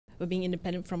being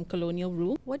independent from colonial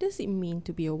rule. What does it mean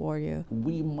to be a warrior?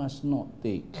 We must not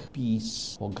take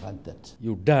peace for granted.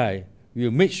 You die,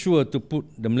 you make sure to put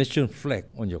the Malaysian flag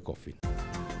on your coffin.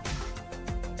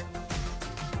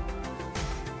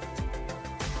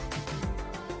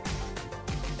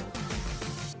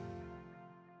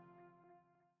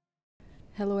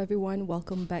 Hello everyone,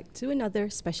 welcome back to another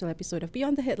special episode of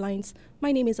Beyond the Headlines.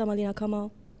 My name is Amalina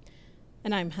Kamal.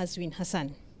 And I'm Hazwin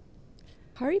Hassan.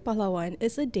 Hari Pahlawan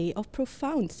is a day of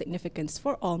profound significance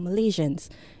for all Malaysians.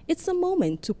 It's a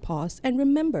moment to pause and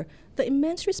remember the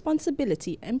immense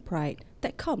responsibility and pride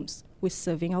that comes with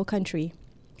serving our country.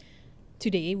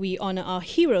 Today, we honour our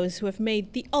heroes who have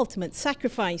made the ultimate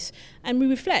sacrifice, and we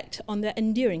reflect on their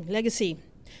enduring legacy.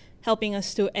 Helping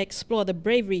us to explore the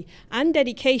bravery and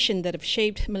dedication that have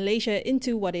shaped Malaysia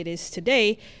into what it is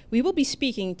today, we will be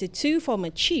speaking to two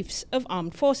former chiefs of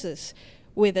armed forces.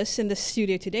 With us in the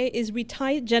studio today is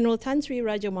retired General Tan Sri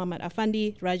Raja Muhammad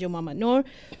Affandi, Raja Muhammad Noor,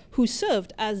 who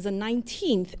served as the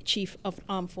 19th Chief of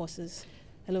Armed Forces.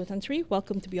 Hello, Tan Sri.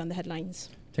 Welcome to Beyond the Headlines.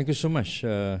 Thank you so much,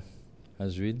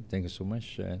 Azwin. Thank you so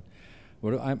much.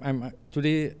 Well, I'm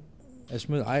today,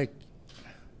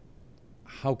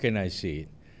 how can I say it?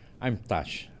 I'm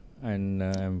touched, and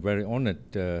I'm very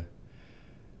honored to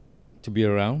be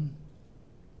around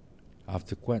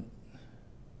after quite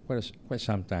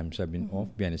some time. I've been off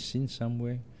behind the scenes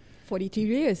somewhere. 42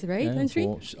 years, right, Tan Sri?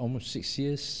 For almost 6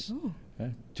 years. Oh.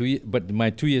 2 but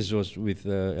my 2 years was with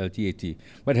LTAT.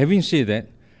 But having said that,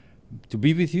 to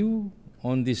be with you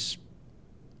on this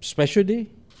special day,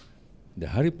 the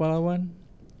Hari Pahlawan,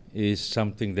 is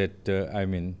something that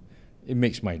it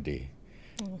makes my day.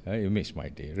 It makes my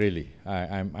day, really.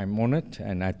 I'm honored,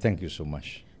 and I thank you so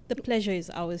much. The pleasure is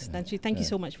ours, Tan Sri. Thank you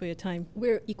so much for your time.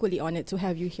 We're equally honored to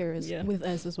have you here with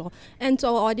us as well. And to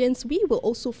our audience, we will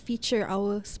also feature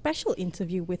our special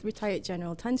interview with retired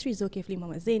General Tan Sri Zulkifeli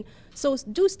Mohd Zin. So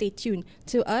do stay tuned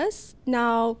to us.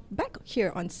 Now, back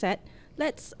here on set,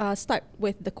 let's start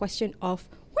with the question of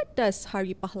what does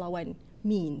Hari Pahlawan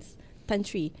means? Tan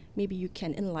Sri, maybe you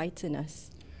can enlighten us.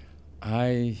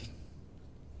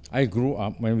 I grew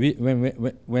up,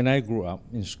 when I grew up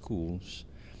in schools,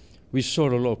 we saw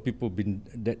a lot of people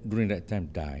during that time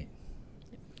die.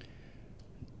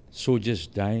 Soldiers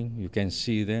dying, you can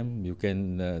see them. You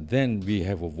can then we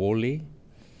have a volley.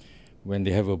 When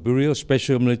they have a burial,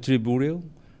 special military burial,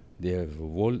 they have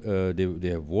they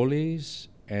have volleys,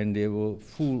 and they were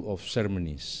full of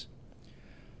ceremonies.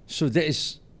 So that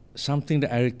is something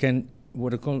that I can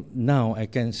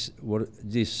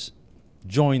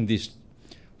join this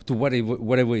to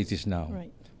whatever it is now.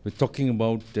 Right. We're talking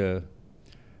about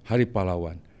Hari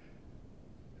Pahlawan.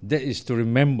 That is to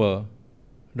remember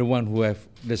the one who have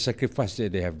the sacrifice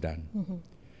that they have done.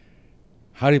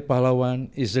 Hari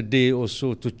Pahlawan is a day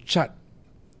also to chart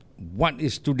what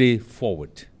is today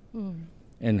forward.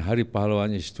 And Hari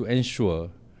Pahlawan is to ensure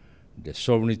the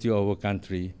sovereignty of our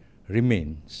country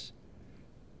remains,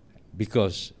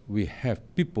 because we have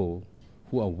people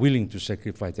who are willing to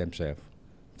sacrifice themselves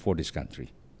for this country.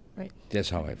 Right. That's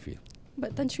how I feel.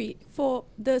 But Tan Sri, for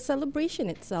the celebration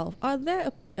itself, are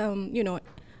there,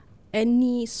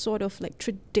 any sort of like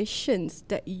traditions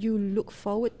that you look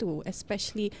forward to,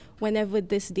 especially whenever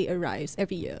this day arrives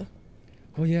every year?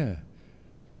 Oh yeah,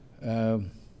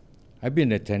 I've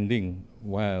been attending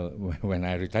when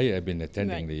I retired. I've been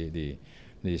attending the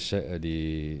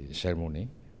ceremony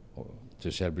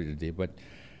to celebrate the day. But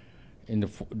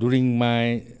during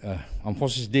my Armed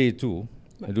Forces Day too.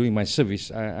 During my service,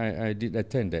 I did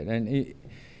attend that, and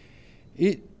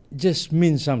it just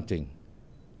means something.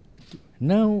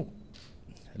 Now,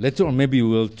 later on, maybe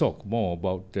we'll talk more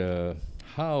about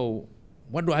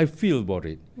what do I feel about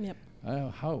it? Yep.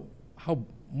 How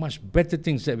much better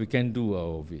things that we can do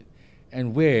out of it,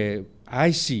 and where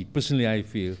personally, I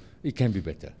feel it can be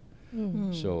better.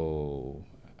 So,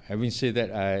 having said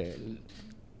that,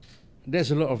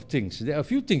 there's a lot of things. There are a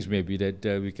few things maybe that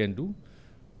we can do,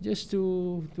 just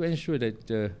to ensure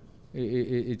that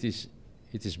it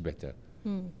is better.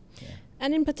 Yeah.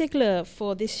 And in particular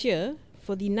for this year,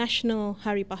 for the National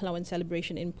Hari Pahlawan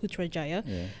celebration in Putrajaya,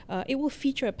 it will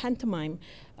feature a pantomime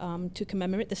to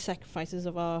commemorate the sacrifices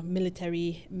of our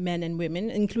military men and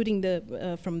women, including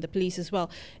from the police as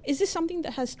well. Is this something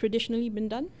that has traditionally been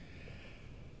done?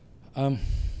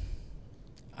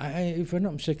 If I'm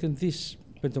not mistaken, this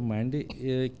pantomime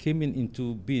came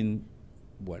into being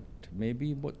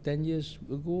maybe about 10 years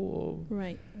ago. Or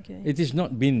right. Okay. It is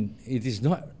not been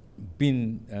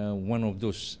one of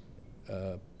those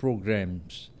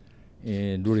programs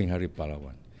during Hari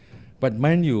Pahlawan. But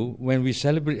mind you, when we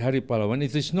celebrate Hari Pahlawan,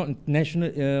 it is not national,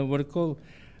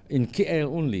 in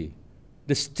KL only.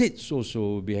 the states also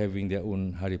will be having their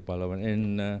own Hari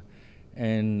Pahlawan,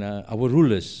 and our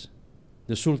rulers,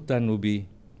 the Sultan, will be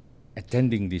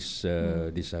attending this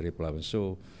this Hari Pahlawan.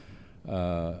 So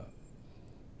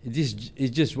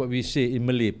it's just what we say in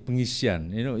Malay,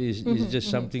 pengisian. You know, it's just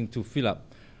something to fill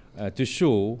up, to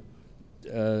show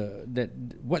that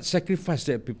what sacrifice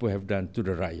that people have done to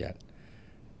the rakyat,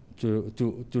 to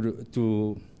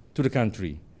the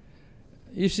country.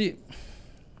 You see,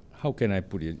 how can I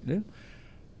put it?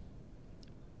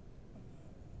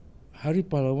 Hari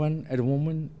Pahlawan at the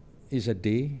moment is a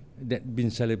day that been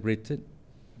celebrated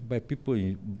by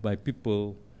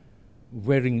people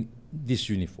wearing this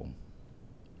uniform.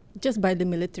 Just by the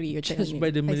military, you're telling me? Just by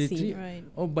the military, see, right.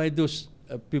 or by those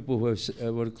people who have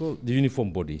what are called the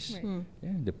uniform bodies, Right.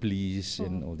 yeah, the police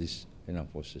and all these armed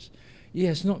forces. It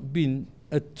has not been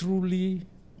a truly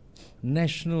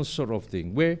national sort of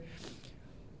thing where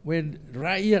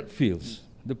rakyat feels,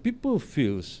 the people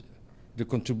feels the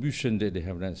contribution that they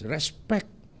have done, respect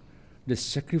the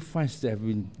sacrifice that have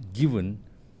been given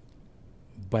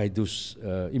by those,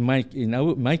 in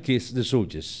my case, the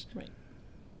soldiers. Right.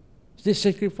 They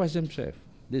sacrifice themselves.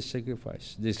 They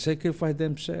sacrifice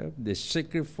themselves. They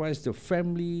sacrifice their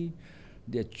family,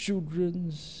 their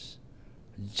children's,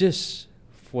 just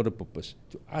for the purpose.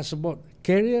 To ask about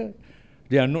carrier,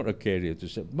 they are not a carrier to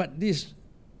say, but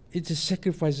it is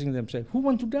sacrificing themselves. Who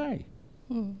want to die?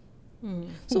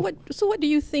 So what do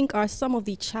you think are some of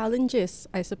the challenges,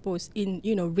 I suppose, in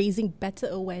raising better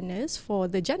awareness for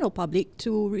the general public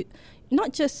to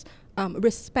not just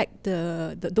respect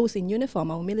those in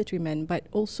uniform, our military men, but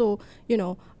also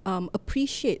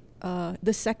appreciate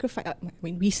the sacrifice. I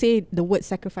mean, we say the word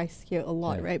sacrifice here a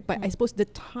lot, right? But I suppose the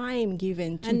time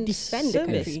given to And defend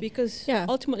service, the country, because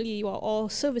ultimately you are all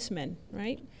servicemen,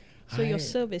 right? So your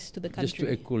service to the country. Just to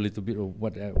echo a little bit of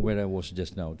where I was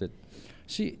just now, that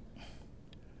see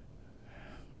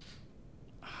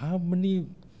how many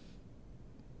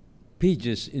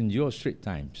pages in your Straits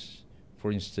Times,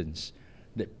 for instance,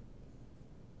 that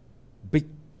big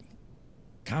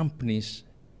companies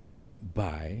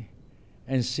buy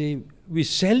and say, we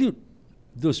salute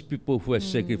those people who have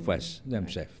sacrificed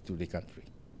themselves to the country.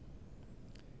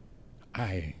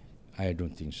 I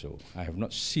don't think so. I have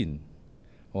not seen,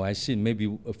 or I've seen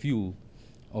maybe a few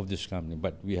of this company,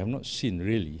 but we have not seen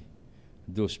really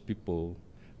those people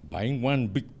buying one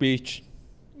big page.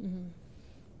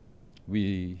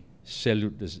 We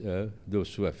salute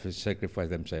those who have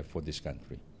sacrificed themselves for this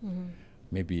country.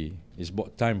 Maybe it's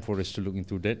about time for us to look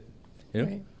into that,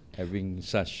 Right. having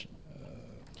such.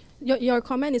 Your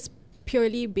comment is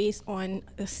purely based on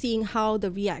seeing how the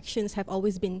reactions have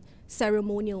always been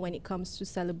ceremonial when it comes to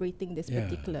celebrating this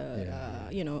particular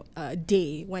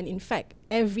day, when in fact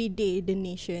every day the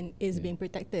nation is being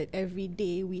protected. Every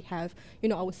day we have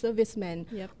our servicemen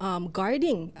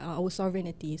guarding our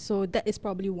sovereignty. So that is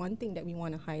probably one thing that we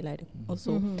want to highlight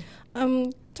also.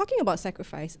 Talking about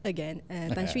sacrifice again,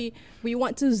 Tan Sri, we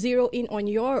want to zero in on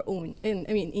your own,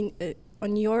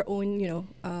 on your own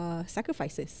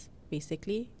sacrifices.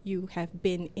 Basically, you have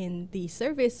been in the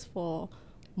service for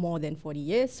more than 40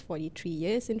 years, 43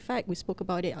 years, in fact. We spoke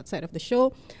about it outside of the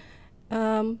show.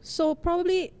 So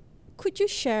probably, could you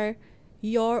share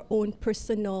your own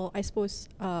personal, I suppose,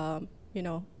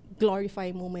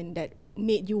 glorifying moment that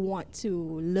made you want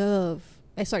to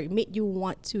made you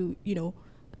want to,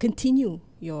 continue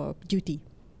your duty?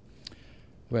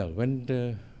 Well,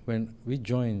 when we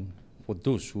join, for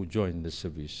those who join the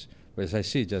service, as I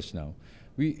said just now,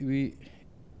 we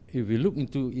if we look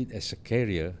into it as a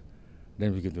career,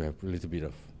 then we're going to have a little bit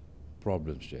of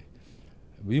problems there.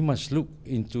 We must look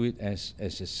into it as a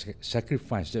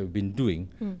sacrifice that we've been doing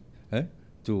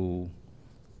to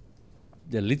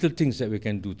the little things that we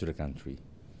can do to the country.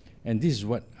 And this is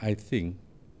what I think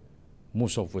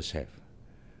most of us have.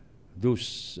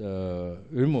 Those,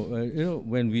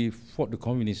 when we fought the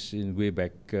communists in way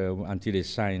back until they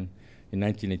signed in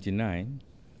 1989,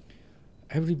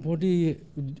 everybody,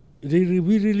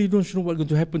 we really don't know what's going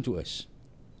to happen to us.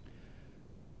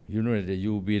 You know that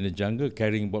you'll be in the jungle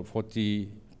carrying about 40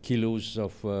 kilos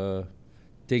of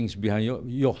things behind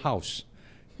your house.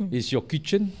 It's your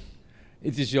kitchen,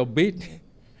 it is your bed,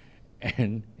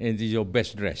 and it is your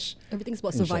best dress. Everything's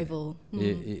about survival.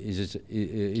 It's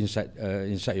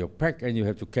inside your pack, and you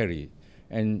have to carry it.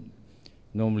 And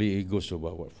normally it goes to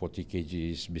about 40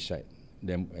 kgs beside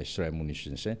them extra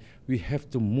ammunition. We have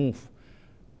to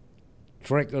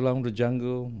trek along the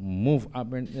jungle, move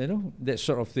up, and that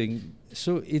sort of thing.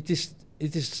 So it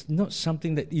is not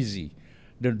something that easy.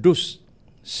 Those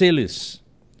sailors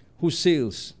who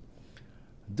sails,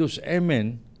 those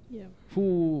airmen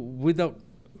who without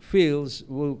fails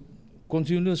will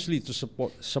continuously to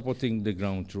supporting the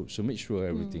ground troops to make sure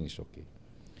everything is okay.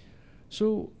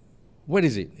 So, what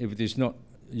is it? If it is not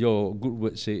your good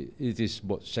word, say it is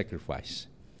about sacrifice.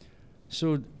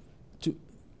 So,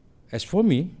 as for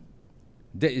me,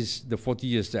 that is the 40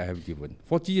 years that I have given.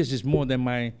 40 years is more than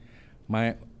my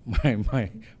life.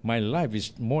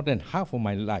 Is more than half of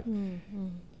my life.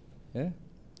 Yeah.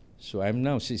 So I'm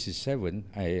now 67.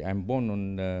 I'm born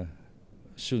on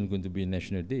soon going to be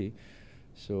National Day.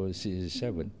 So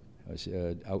 67.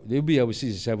 It will be our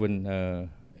 67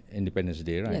 Independence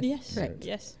Day, right? Yes, right.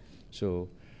 Yes. So,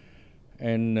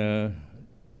 and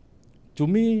to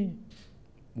me,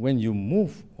 when you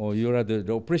move, or you rather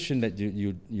the operation that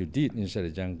you did inside the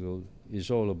jungle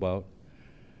is all about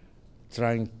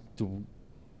trying to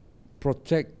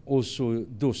protect also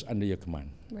those under your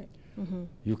command. Right.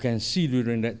 You can see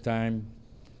during that time,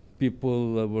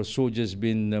 people were soldiers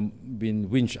been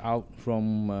winched out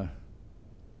from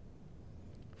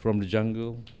the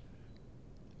jungle.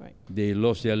 Right. They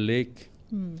lost their leg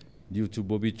due to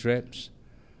booby traps.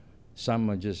 Some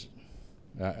are just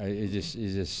it's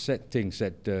just sad things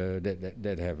that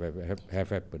have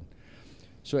happened.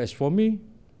 So as for me,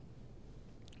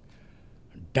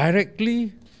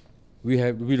 directly we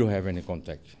don't have any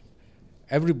contact.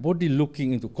 Everybody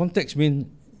looking into context means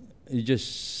you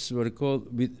just what you call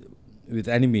with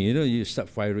enemy. You know, you start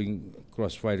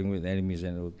cross firing with enemies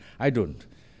and all. I don't.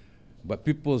 But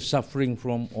people suffering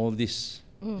from all these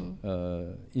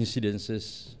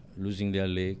incidences, losing their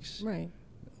legs. Right.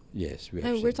 Yes, we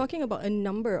have. And we're talking about a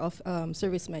number of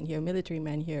servicemen here, military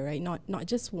men here, right? Not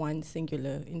just one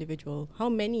singular individual. How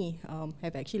many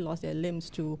have actually lost their limbs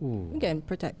to again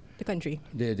protect the country?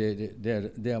 There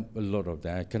are a lot of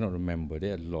them. I cannot remember.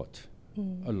 There are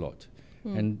a lot.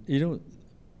 And you know,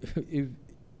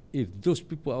 if those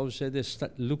people outside there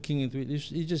start looking into it,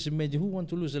 you just imagine who want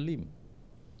to lose a limb.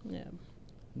 Yeah.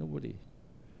 Nobody.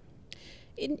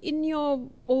 In your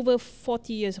over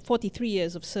 43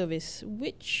 years of service,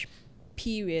 which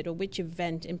period or which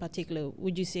event in particular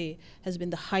would you say has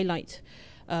been the highlight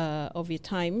of your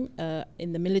time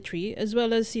in the military, as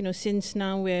well as, you know, since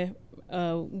now we're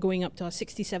going up to our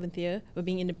 67th year of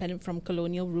being independent from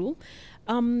colonial rule?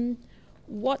 And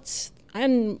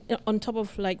on top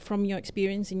of, like, from your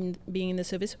experience in being in the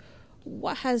service,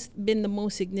 what has been the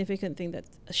most significant thing that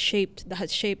has shaped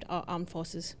our armed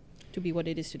forces to be what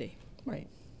it is today? Right.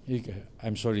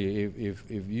 I'm sorry if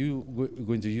you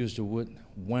going to use the word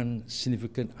one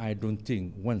significant. I don't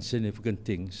think one significant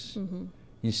things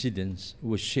incidents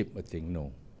will shape a thing.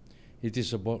 No, it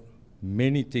is about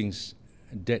many things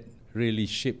that really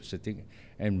shapes the thing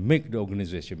and make the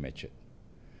organization matured.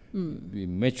 We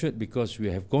matured because we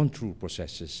have gone through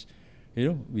processes. You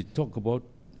know, we talk about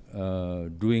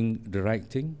doing the right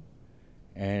thing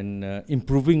and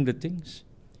improving the things.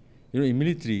 You know, in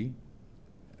military,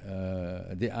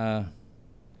 there are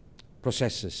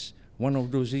processes. One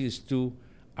of those is to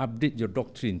update your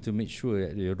doctrine to make sure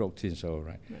that your doctrines are all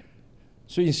right.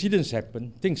 So incidents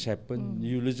happen, things happen,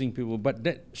 you're losing people, but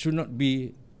that should not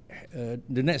be,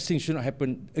 the next thing should not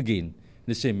happen again in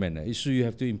the same manner. So you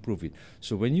have to improve it.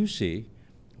 So when you say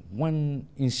one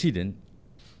incident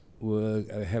will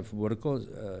have what I call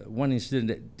one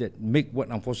incident that make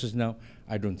what armed forces now,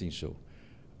 I don't think so.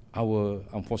 Our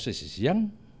armed forces is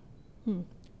young.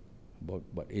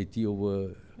 About 80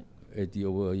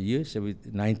 over years,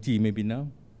 90 maybe now.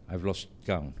 I've lost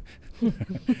count.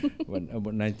 But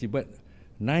about 90. But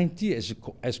 90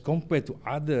 as compared to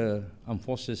other armed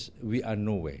forces, we are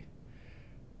nowhere.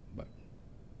 But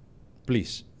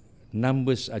please,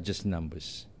 numbers are just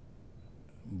numbers.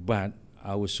 But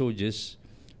our soldiers,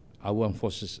 our armed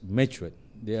forces matured.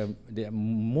 They are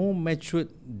more matured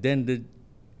than the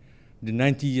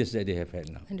 90 years that they have had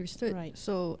now. Understood. Right.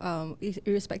 So,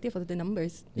 irrespective of the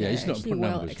numbers, it's not actually for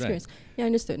well numbers, experienced. right? Yeah,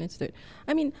 understood.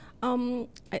 I mean,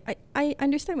 I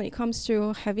understand when it comes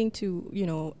to having to, you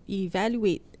know,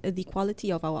 evaluate the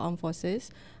quality of our armed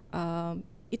forces.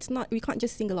 It's not, we can't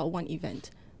just single out one event.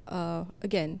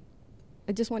 Again,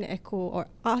 I just want to echo or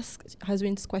ask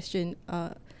Hazrin's question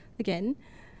again.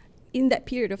 In that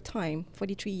period of time,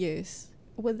 43 years,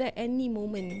 were there any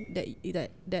moment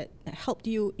that helped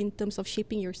you in terms of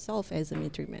shaping yourself as a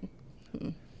military man?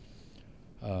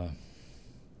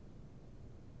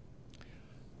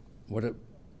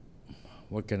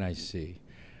 What can I say?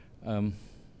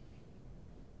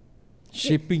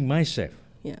 Shaping myself.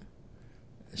 Yeah.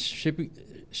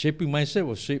 Shaping myself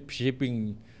or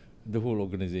shaping the whole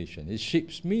organization. It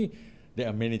shapes me. There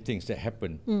are many things that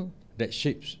happen that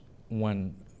shapes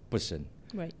one person.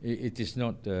 Right. It is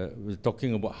not. We're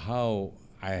talking about how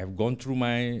I have gone through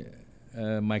my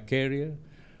my career,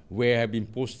 where I've been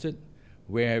posted.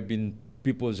 where I've been,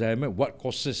 people I met, what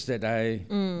courses that I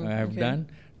have done,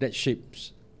 that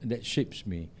shapes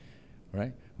me,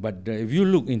 right? But if you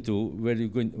look into where you're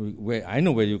going, where I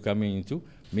know where you're coming into,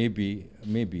 maybe,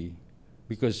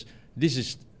 because this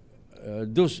is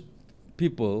those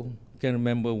people can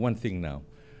remember one thing now.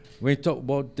 When you talk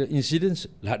about the incidents,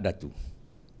 Lahad Datu,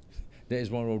 that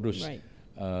is one of those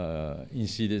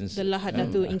incidents. The Lahad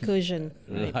Datu incursion.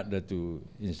 Right? Lahad Datu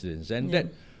incidents, and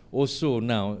that also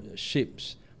now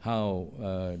shapes how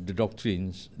the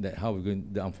doctrines that how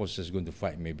the armed forces are going to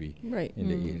fight maybe in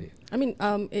the area. I mean,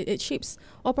 it shapes,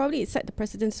 or probably it set the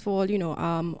precedence for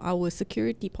our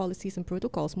security policies and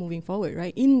protocols moving forward,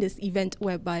 right? In this event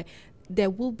whereby there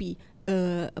will be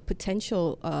a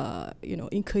potential,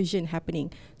 incursion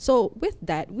happening. So with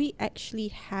that, we actually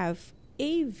have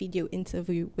a video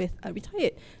interview with a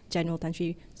retired General Tan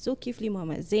Sri Zulkifeli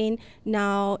Mohd Zin.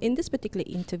 Now, in this particular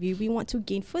interview, we want to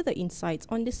gain further insights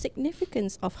on the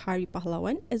significance of Hari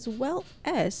Pahlawan, as well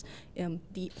as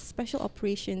the special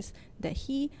operations that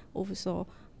he oversaw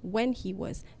when he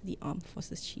was the Armed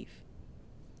Forces Chief.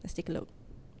 Let's take a look.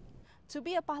 To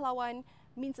be a Pahlawan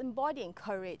means embodying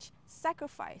courage,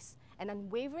 sacrifice, and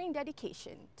unwavering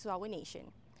dedication to our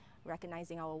nation.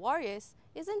 Recognizing our warriors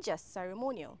isn't just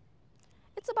ceremonial.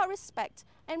 It's about respect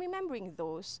and remembering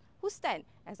those who stand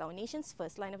as our nation's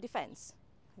first line of defense.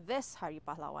 This Hari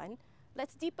Pahlawan,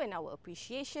 let's deepen our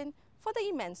appreciation for the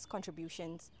immense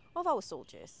contributions of our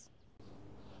soldiers.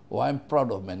 Well, I'm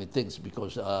proud of many things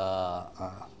because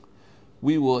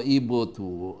we were able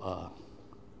to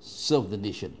serve the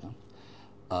nation.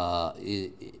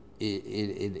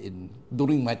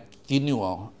 During my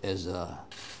tenure as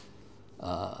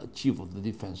Chief of the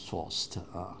Defense Force,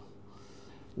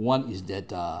 one is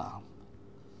that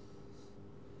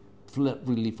flood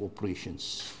relief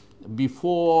operations.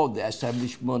 Before the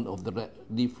establishment of the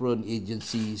different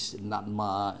agencies,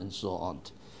 NATMA and so on,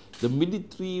 the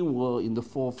military were in the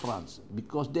forefront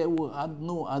because there were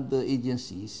no other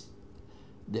agencies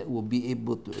that will be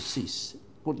able to assist.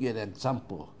 Put you an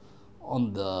example,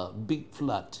 on the big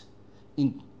flood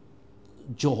in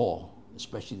Johor,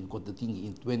 especially in Kota Tinggi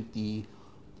in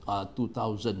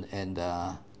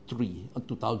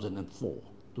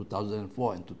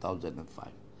 2004 and 2005.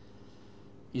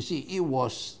 You see, it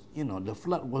was, the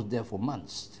flood was there for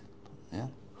months,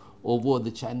 over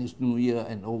the Chinese New Year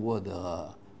and over the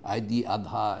Eid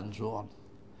Adha and so on.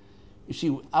 You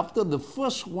see, after the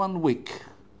first 1 week,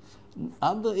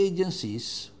 other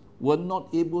agencies were not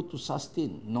able to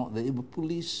sustain, not the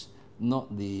police,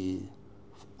 not the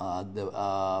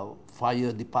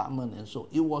fire department, and so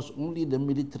it was only the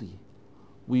military.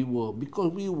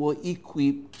 Because we were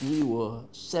equipped, we were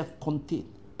self-contained.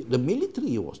 The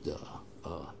military was the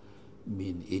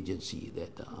main agency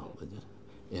that,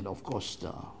 and of course,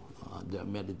 there are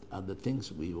many other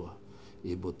things we were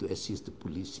able to assist the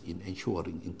police in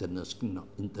ensuring internal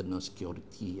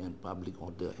security and public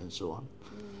order and so on.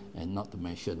 And not to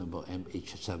mention about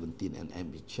MH17 and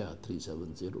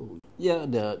MH370. Yeah,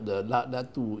 the Lahad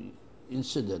Datu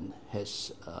incident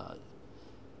is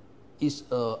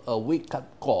a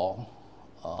wake-up call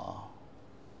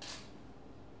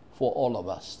for all of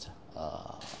us,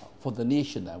 for the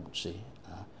nation, I would say.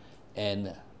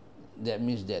 And that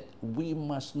means that we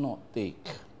must not take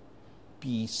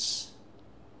peace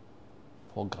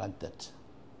for granted,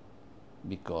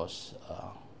 because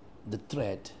the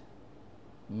threat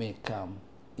may come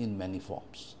in many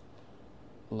forms,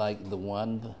 like the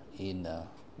one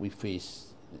we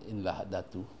faced in Lahad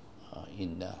Datu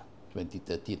in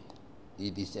 2013.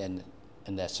 It is an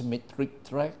asymmetric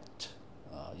threat.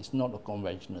 It's not a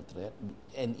conventional threat,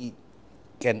 and it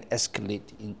can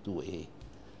escalate into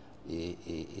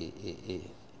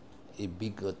a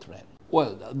bigger threat.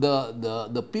 Well,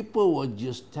 the people were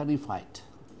just terrified,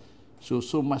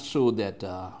 so much so that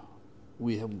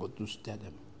we have got to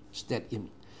step in.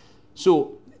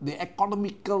 So the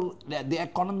economic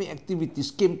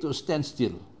activities came to a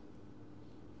standstill.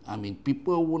 I mean,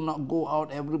 people would not go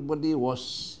out. Everybody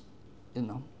was,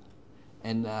 and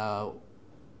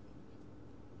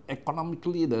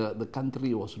economically the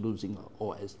country was losing,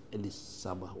 or at least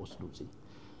Sabah was losing.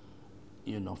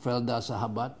 Felda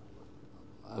Sahabat,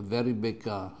 a very big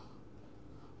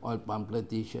oil palm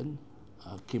plantation,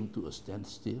 came to a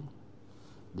standstill.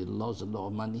 They lost a lot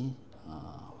of money,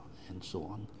 and so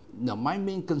on. Now, my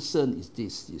main concern is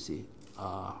this, you see.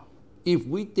 If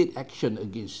we take action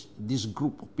against this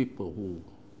group of people who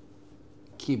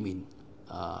came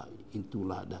into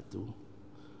Lahad Datu,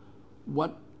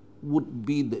 what would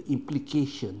be the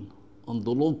implication on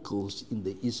the locals in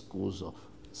the east coast of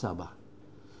Sabah?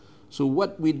 So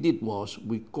what we did was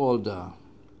we called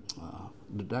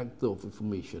the Director of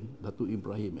Information, Datuk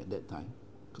Ibrahim at that time,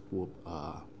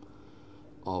 Ketua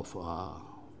of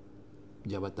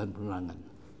Jabatan Penerangan,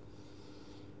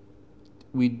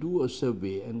 we do a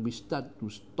survey and we start to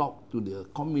talk to the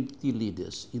community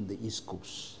leaders in the East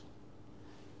Coast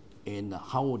and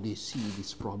how they see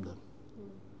this problem.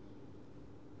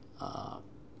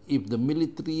 If the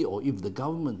military or if the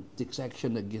government takes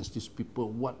action against these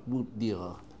people, what would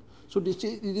their... So they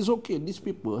say it is okay, these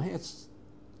people has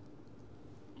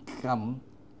come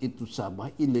into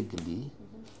Sabah illegally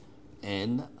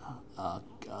and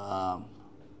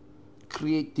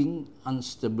creating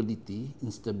instability in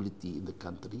the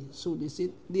country. So they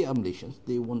said they are Malaysians,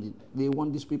 they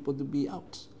want these people to be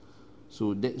out.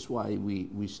 So that's why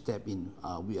we step in.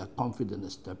 We are confident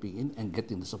of stepping in and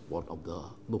getting the support of the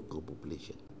local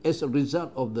population. As a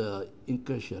result of the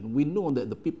incursion, we know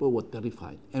that the people were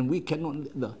terrified, and we cannot.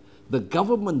 The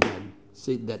government then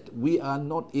said that we are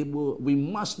not able. We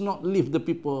must not leave the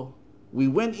people. We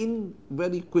went in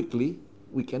very quickly.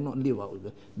 We cannot leave out.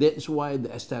 That's why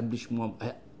the establishment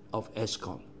of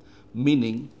ESCOM,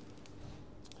 meaning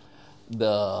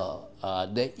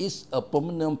there is a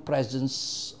permanent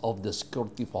presence of the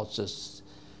security forces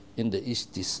in the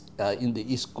east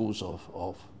coast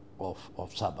of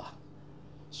Sabah.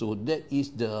 So that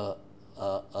is the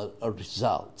a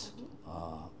result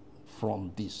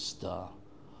from this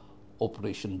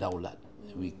Operation Daulat.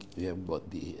 We have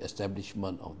got the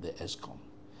establishment of the ESCOM,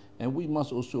 and we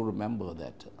must also remember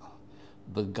that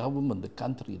the government, the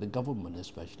country, the government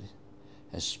especially,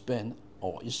 has spent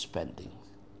or is spending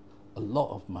a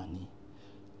lot of money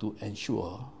to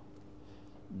ensure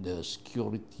the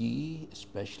security,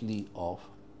 especially of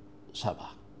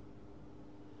Sabah,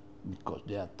 because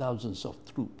there are thousands of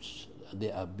troops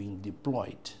that are being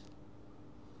deployed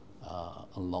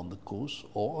along the coast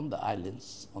or on the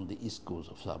islands on the east coast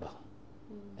of Sabah,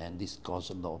 and this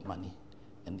costs a lot of money.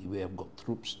 And we have got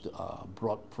troops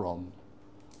brought from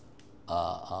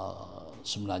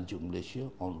Semenanjung,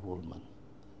 Malaysia, on enrollment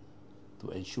to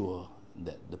ensure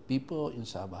that the people in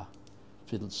Sabah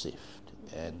feel safe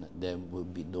and there will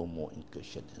be no more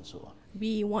incursion and so on.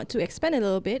 We want to expand a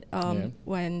little bit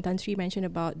when Tan Sri mentioned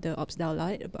about the Ops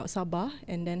Daulat, about Sabah,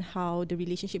 and then how the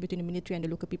relationship between the military and the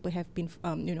local people have been,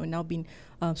 now been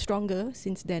stronger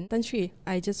since then. Tan Sri,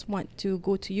 I just want to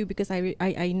go to you because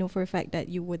I know for a fact that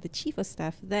you were the chief of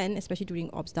staff then, especially during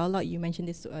Ops Daulat. You mentioned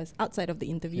this to us outside of the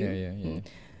interview.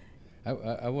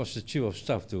 I was the chief of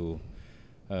staff to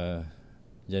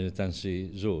General Tan Sri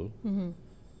Zul.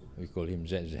 We call him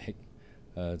ZZ.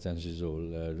 Tan Sri Zul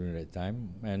during that time,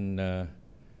 and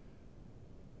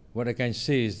what I can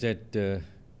say is that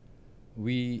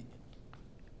we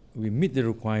meet the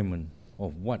requirement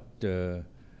of what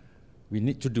we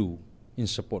need to do in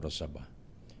support of Sabah,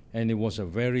 and it was a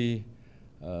very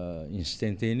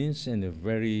instantaneous and a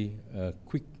very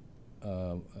quick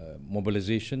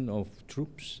mobilization of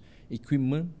troops,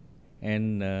 equipment,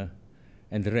 and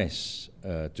the rest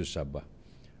to Sabah.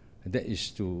 That is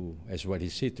to, as what he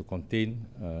said, to contain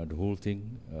the whole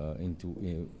thing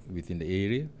within the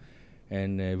area,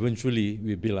 and eventually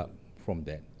we build up from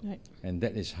that. Right. And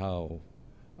that is how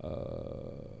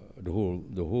the whole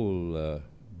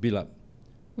build up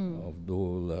of the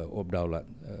whole Obdaulat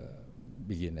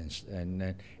begin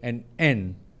and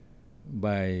end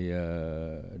by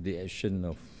the action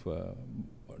of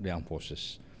the armed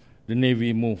forces. The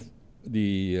Navy moved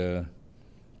the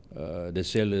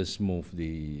sailors moved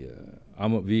the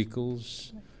armored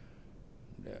vehicles,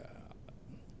 the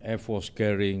Air Force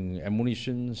carrying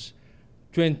ammunitions,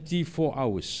 24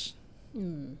 hours.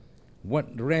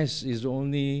 What rest is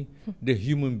only the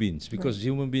human beings, because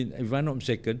human beings, if I'm not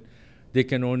mistaken, they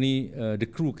can only, the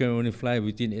crew can only fly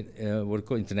within what we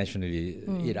call internationally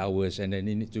 8 hours, and then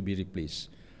they need to be replaced.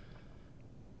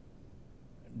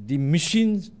 The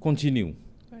machines continue,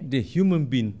 the human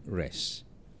being rests.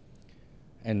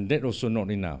 And that also not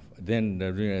enough. Then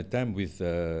during that time with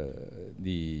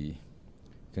the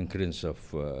concurrence of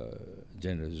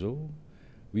General Zul,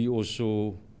 we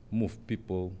also move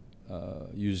people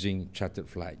using chartered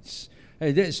flights.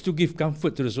 And that's to give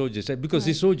comfort to the soldiers, because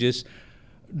the soldiers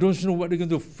don't know what they're going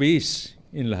to face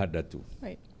in Lahad Datu.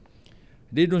 Right.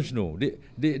 They don't know.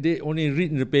 They only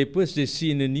read in the papers, they see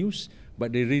in the news,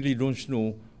 but they really don't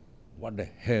know what the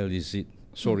hell is it.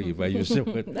 Sorry if I use the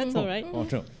word. That's all right.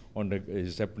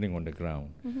 Is happening on the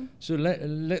ground. So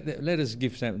let us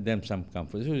give them some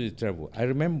comfort. So they travel. I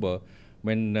remember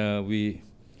when we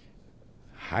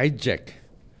hijacked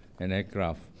an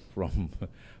aircraft from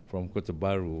Kota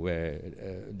Baru, where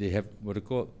they have what they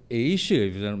call Asia,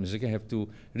 if I'm not mistaken, have to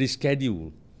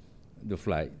reschedule the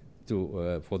flight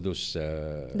for those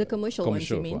the commercial ones,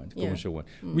 you mean? Commercial one.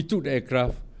 We took the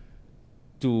aircraft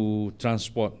to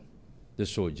transport the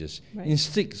soldiers. Right.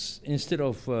 Instead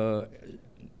of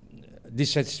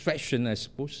dissatisfaction, I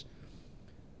suppose,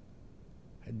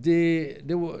 they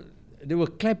were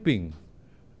clapping,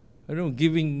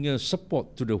 giving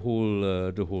support to the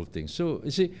whole thing. So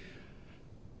you see,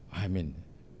 I mean,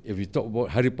 if you talk about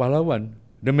Hari Pahlawan,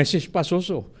 the message passed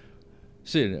also.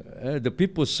 See, the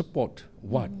people support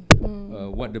what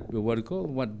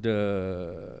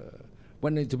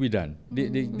need to be done.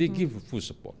 They give full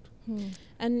support.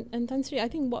 And Tan Sri, I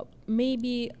think what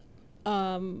maybe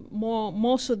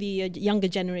more so the younger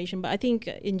generation, but I think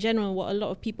in general what a lot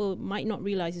of people might not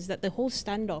realize is that the whole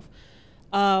standoff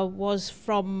was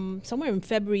from somewhere in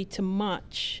February to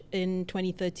March in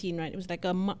 2013, right? It was like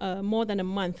more than a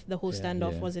month, the whole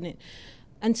standoff, wasn't it?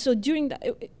 And so during that,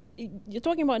 you're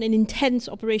talking about an intense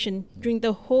operation during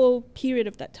the whole period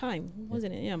of that time,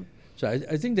 wasn't it? Yeah. So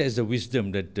I think there's a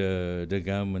wisdom that the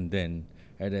government then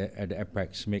at the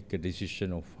apex make a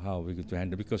decision of how we're going to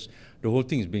handle, because the whole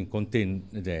thing is being contained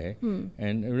there,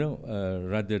 and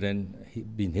rather than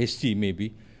being hasty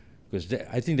maybe, because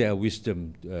I think there are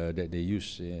wisdom that they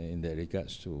use in that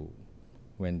regards to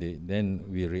when then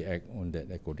we react on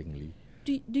that accordingly.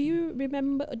 Do you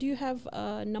remember? Do you have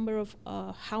a number of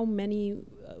how many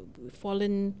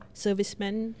fallen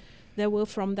servicemen there were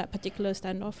from that particular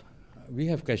standoff? We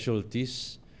have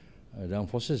casualties. The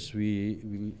armed forces,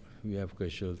 we have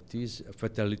casualties.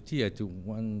 Fatality, I think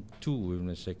 1, 2 in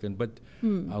a second. But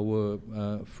our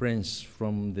friends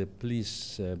from the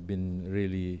police have been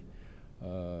really.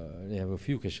 They have a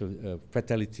few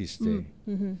fatalities there.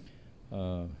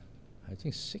 I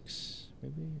think 6.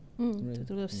 Maybe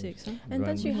total of 6, huh? And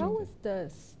Tan Sri, how was the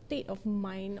state of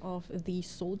mind of the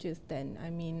soldiers then? I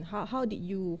mean, how did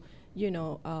you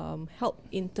help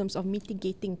in terms of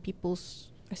mitigating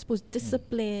people's, I suppose,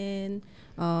 discipline?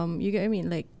 You get what I mean?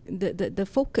 Like the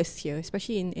focus here,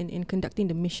 especially in conducting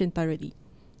the mission thoroughly.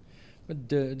 But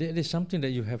there is something that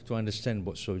you have to understand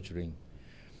about soldiering.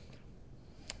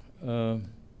 I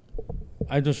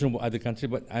don't know about other countries,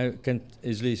 but I can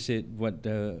easily say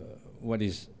what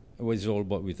is all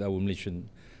about with our Malaysian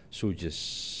soldiers,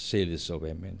 sailors of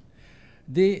airmen.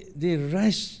 They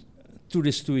rise to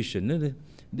the situation.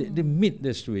 They meet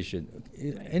the situation.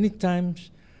 Anytime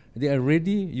they are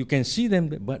ready, you can see them.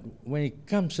 But when it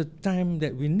comes a time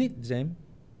that we need them,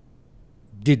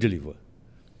 they deliver.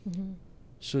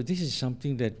 So this is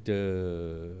something that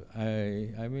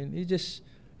I mean, it just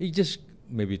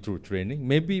maybe through training,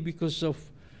 maybe because of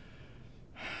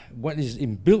what is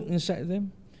inbuilt inside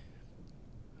them.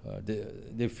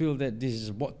 They feel that this is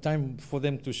about time for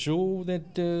them to show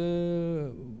that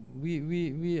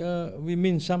we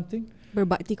mean something.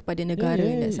 Berbakti kepada negara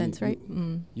in that sense, right?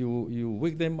 You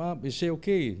wake them up. You say,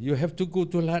 okay, you have to go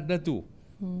to Al-Hadda too.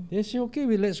 They say, okay,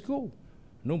 let's go.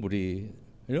 Nobody,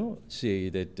 say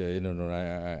that no.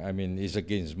 I mean, it's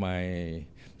against my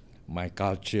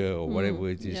culture or whatever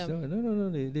it is. Yeah. No.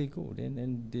 They go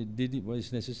and they did what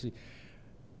is necessary.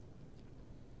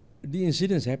 The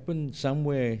incidents happened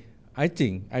somewhere. I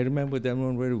think I remember that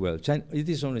one very well. It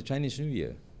is on the Chinese New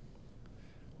Year.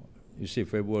 You say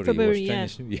February was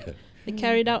Chinese New Year. They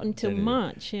carried out until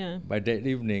March, By that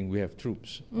evening, we have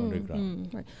troops on the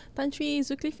ground. Right. Tan Sri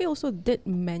Zulkifeli also did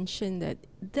mention that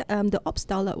the Ops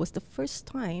Dalat was the first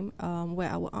time where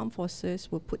our armed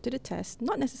forces were put to the test,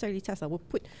 not necessarily test, were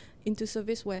put into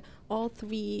service where all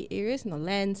 3 areas,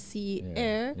 land, sea,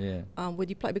 air, were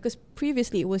deployed, because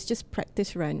previously it was just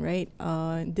practice run, right?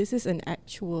 This is an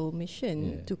actual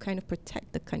mission to kind of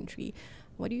protect the country.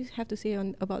 What do you have to say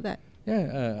about that?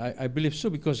 Yeah, I believe so,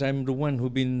 because I'm the one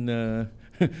who's been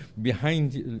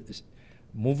behind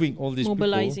moving all these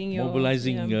mobilizing people,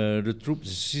 mobilizing the troops,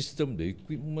 the system, the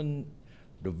equipment,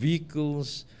 the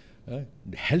vehicles, the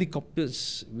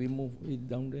helicopters. We move it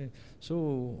down there.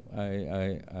 So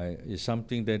it's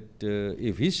something that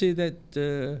if he say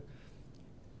that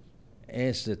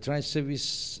as a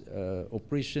tri-service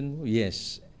operation,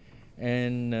 yes,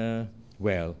 and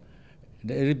well.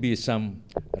 There will be some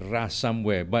rush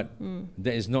somewhere, but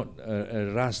there is not a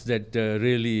rush that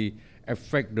really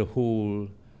affect the whole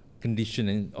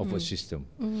conditioning of a system.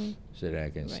 So that I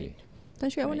can say.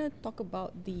 Tan Sri, I want to talk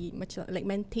about the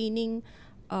maintaining,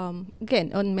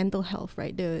 again, on mental health,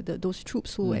 right? Those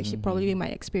troops who actually probably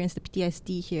might experience the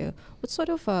PTSD here. What sort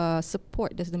of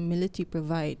support does the military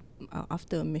provide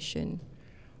after a mission?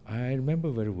 I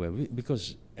remember very well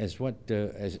because as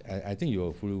I think you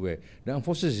are fully aware, the armed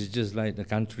forces is just like the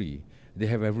country. They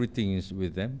have everything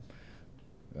with them.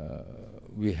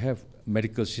 we have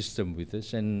medical system with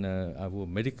us, and our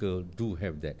medical do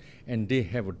have that, and they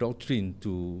have a doctrine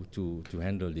to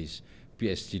handle this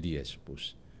PSTD, I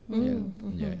suppose.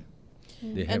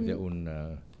 They have their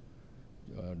own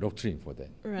doctrine for that.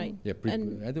 Right. I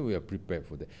think we are prepared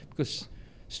for that, because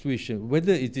situation,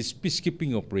 whether it is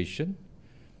peacekeeping operation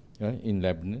in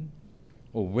Lebanon,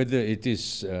 or whether it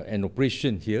is an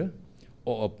operation here,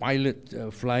 or a pilot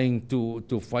flying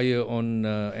to fire on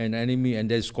an enemy and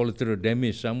there's collateral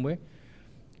damage somewhere,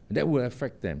 that will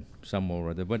affect them somehow or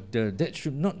other. But that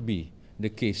should not be the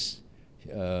case.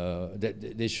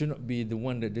 That they should not be the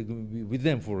one that they're going to be with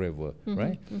them forever,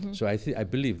 right? So I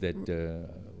believe that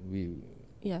we,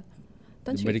 the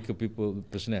medical people,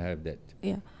 personnel have that.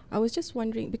 Yeah, I was just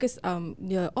wondering, because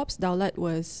the Ops Daulat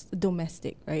was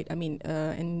domestic, right? I mean,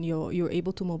 and you're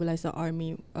able to mobilize the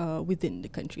army within the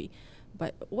country.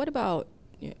 But what about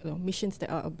missions that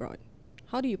are abroad?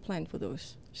 How do you plan for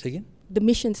those? Say again? The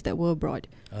missions that were abroad.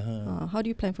 How do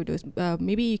you plan for those?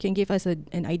 Maybe you can give us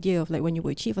an idea of like when you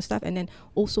were chief of staff, and then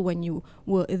also when you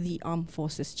were the armed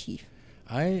forces chief.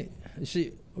 I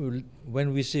see.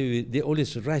 When we say they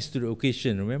always rise to the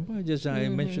occasion, remember? I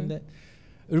mentioned that.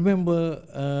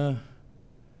 Remember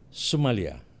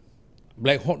Somalia,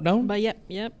 Black Hawk Down? But yep.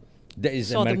 That is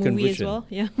Saw American the movie version. as well.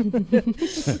 Yeah.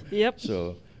 Yep.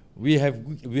 So we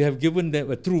have given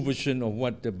them a true version of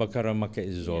what the Bakara market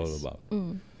is all about.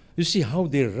 You see how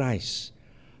they rise,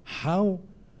 how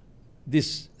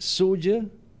this soldier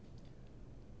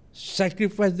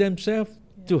sacrificed themselves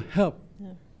to help,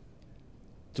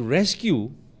 to rescue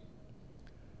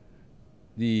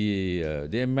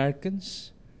the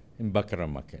Americans in Bakara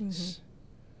markets.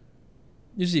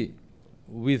 You see,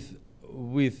 with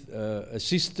a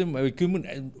system of equipment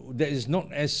that is not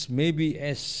as maybe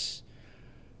as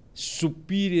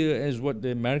superior as what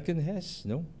the American has,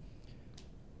 no.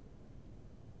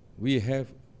 We have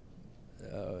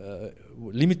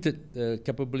limited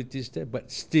capabilities there,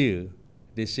 but still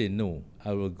they say no,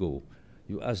 I will go.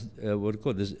 You ask what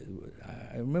called this?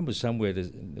 I remember somewhere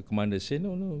the commander said,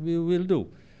 no, we will do.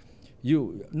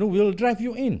 We'll drive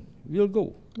you in. We'll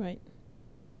go. Right.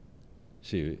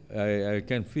 See, I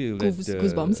can feel that.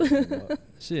 Goosebumps.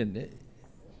 See,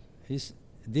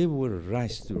 they will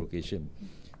rise to the occasion.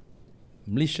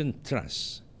 Malaysian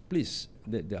trust, please,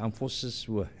 the armed forces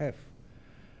will have.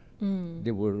 They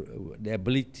were the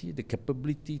ability, the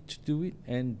capability to do it,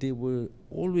 and they will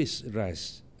always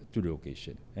rise to the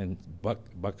occasion. And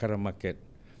Bakara Market,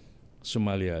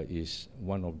 Somalia is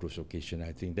one of those occasions.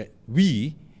 I think that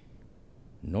we,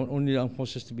 not only the armed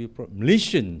forces to be proud,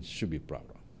 Malaysians should be proud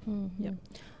of. Yep.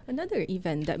 Another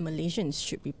event that Malaysians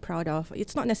should be proud of,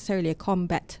 it's not necessarily a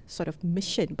combat sort of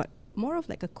mission, but more of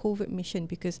like a covert mission,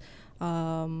 because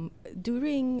in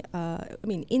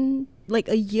like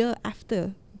a year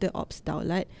after the Ops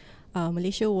Daulat,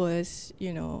 Malaysia was,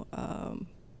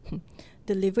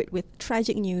 delivered with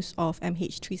tragic news of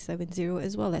MH370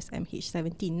 as well as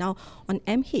MH17. Now, on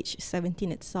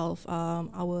MH17 itself,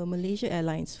 our Malaysia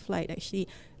Airlines flight actually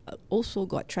also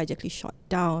got tragically shot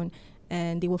down,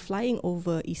 and they were flying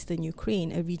over eastern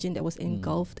Ukraine, a region that was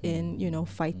engulfed in,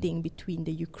 fighting between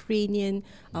the Ukrainian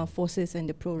forces and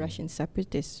the pro-Russian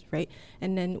separatists, right?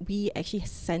 And then we actually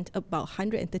sent about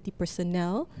 130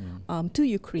 personnel to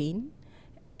Ukraine,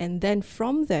 and then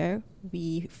from there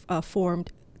we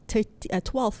formed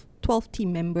 12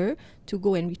 team member to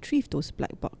go and retrieve those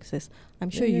black boxes. I'm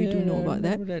sure you do know about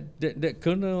that. That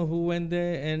colonel who went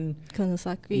there and Colonel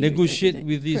Sakri negotiate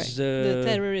with these the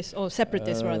terrorists or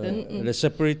separatists rather. The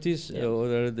separatists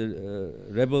or the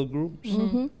rebel groups.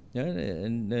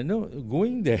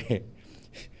 Going there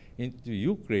into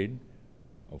Ukraine,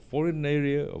 a foreign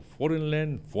area, a foreign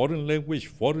land, foreign language,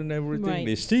 foreign everything. Right.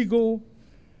 They still go.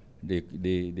 They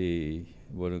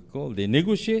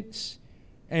negotiate,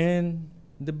 and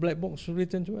the black box will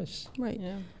return to us. Right.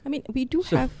 Yeah. I mean, we do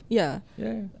have a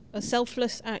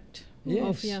selfless act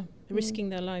of risking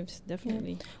their lives,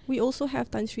 definitely. Yeah. We also have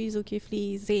Tan Sri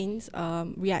Zulkifeli Zain's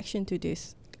reaction to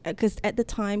this, because at the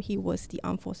time he was the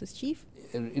Armed Forces Chief.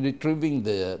 Retrieving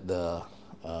the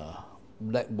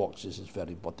black boxes is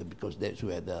very important, because that's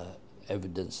where the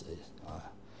evidence is.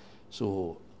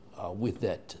 With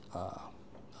that,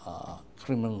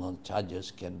 criminal charges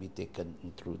can be taken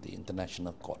through the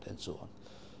international court and so on.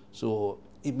 So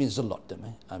it means a lot to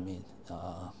me. I mean,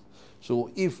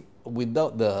 so if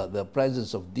without the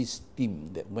presence of this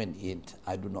team that went in,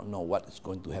 I do not know what is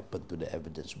going to happen to the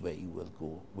evidence, where it will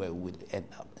go, where it will end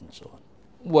up, and so on.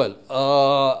 Well,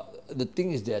 the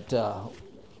thing is that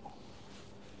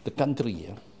the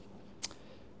country,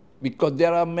 because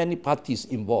there are many parties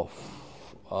involved,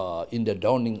 in the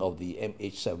downing of the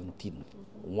MH17.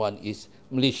 One is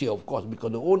Malaysia, of course,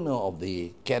 because the owner of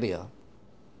the carrier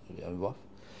involved.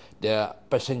 There are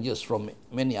passengers from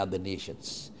many other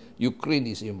nations. Ukraine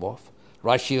is involved.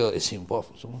 Russia is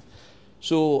involved.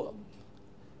 So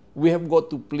we have got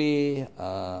to play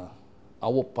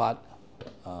our part.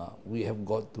 We have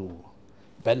got to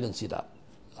balance it up.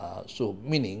 So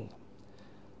meaning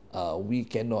we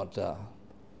cannot.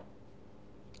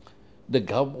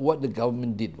 What the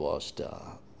government did was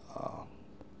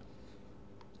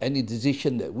any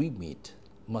decision that we make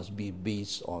must be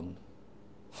based on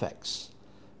facts,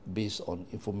 based on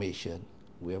information.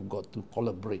 We have got to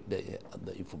collaborate the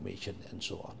information and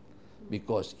so on,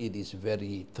 because it is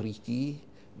very tricky,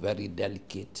 very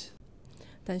delicate.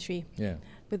 Tan Sri, Yeah.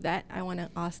 with that, I want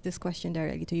to ask this question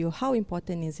directly to you. How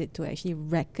important is it to actually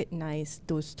recognize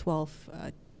those 12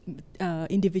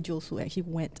 individuals who actually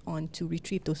went on to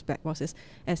retrieve those black boxes?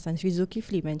 As Tan Sri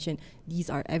Zulkifeli mentioned, these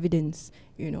are evidence,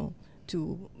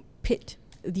 to pit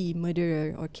the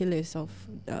murderer or killers of,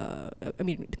 the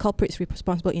culprits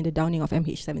responsible in the downing of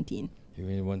MH17. You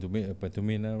really want to make a to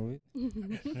me now?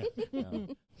 No.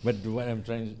 But what I'm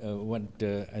trying,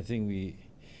 I think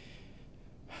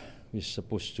we're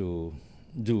supposed to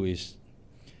do is,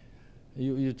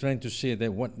 you're trying to say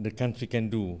that what the country can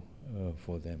do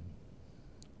for them.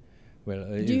 Well,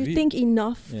 do you think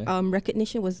enough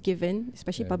recognition was given,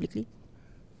 especially publicly?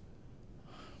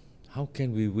 How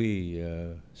can we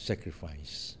weigh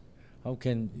sacrifice?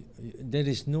 There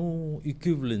is no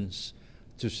equivalence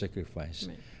to sacrifice.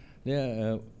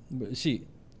 Right. See,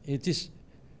 it is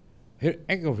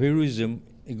act of heroism.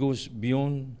 It goes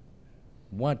beyond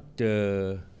what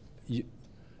your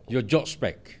job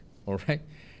spec. All right.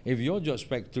 If your job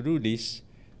spec to do this,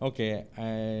 okay,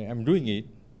 I'm doing it.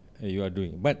 You are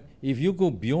doing it. But if you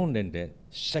go beyond than that,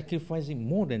 sacrificing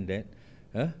more than that,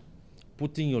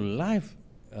 putting your life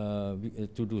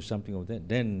to do something of that,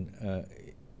 then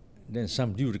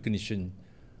some due recognition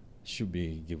should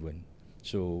be given.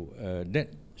 So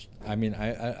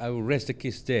I will rest the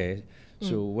case there.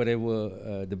 So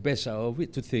whatever the best out of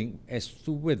it, to think as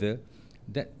to whether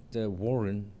that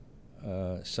warrant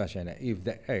such an act, if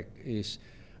that act is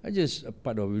just a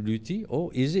part of your duty,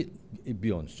 or is it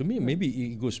beyond? To me, maybe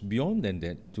it goes beyond than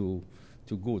that, to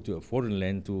go to a foreign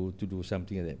land to do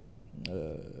something like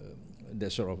that. That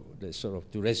sort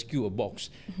of to rescue a box.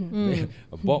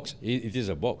 A box, it is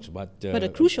a box, but a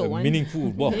crucial one,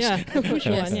 meaningful box. Yeah, a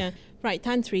crucial one. Yeah, right,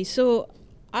 Tan Sri. So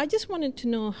I just wanted to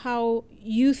know how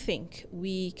you think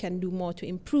we can do more to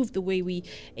improve the way we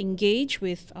engage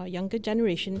with our younger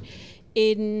generation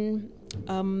in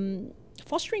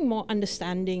fostering more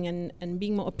understanding and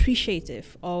being more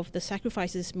appreciative of the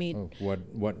sacrifices made.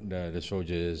 What the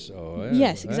soldiers or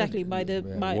yes, exactly, by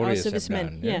our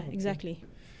servicemen. Yeah, exactly.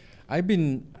 I've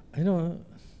been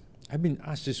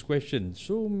asked this question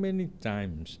so many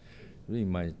times during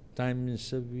my time in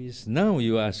service. Now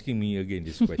you're asking me again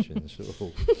this question. So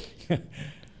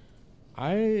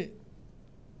I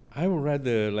would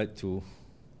rather like to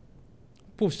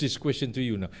pose this question to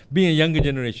you now. Being a younger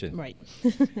generation, right?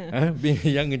 Being a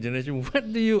younger generation,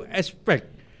 what do you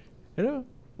expect?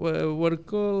 What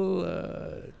call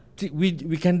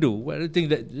we can do? What do you think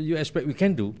that you expect we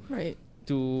can do? Right.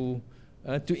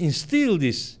 To instill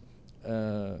this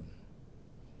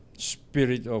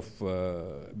spirit of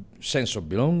sense of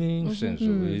belonging, sense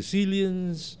of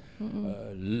resilience,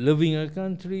 loving our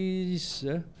countries,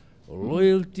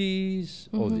 loyalties,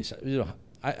 all this.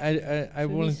 I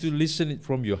want to listen it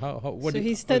from you. What? So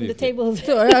he's turned the tables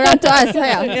around to us,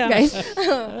 guys.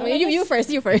 You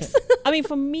first. I mean,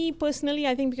 for me personally,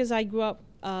 I think because I grew up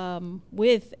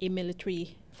with a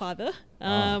military father.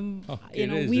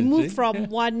 We moved from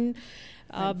one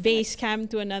base camp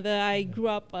to another. I grew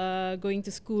up going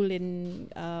to school in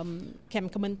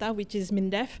Camp Kementah, which is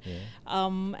MINDEF.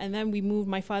 And then we moved,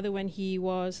 my father, when he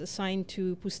was assigned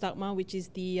to Pustakma, which is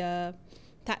the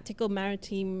Tactical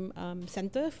Maritime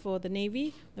Center for the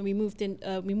Navy. Then we moved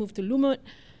to Lumut.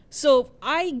 So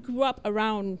I grew up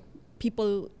around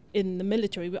people in the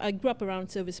military. I grew up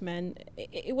around servicemen.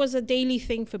 It was a daily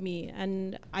thing for me,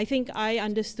 and I think I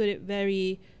understood it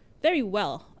very, very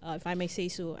well, if I may say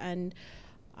so. And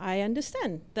I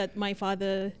understand that my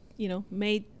father,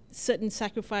 made certain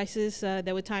sacrifices.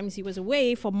 There were times he was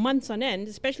away for months on end,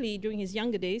 especially during his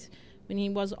younger days when he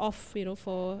was off,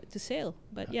 to sail.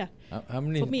 But yeah, how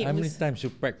many times you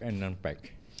pack and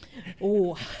unpack?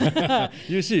 Oh,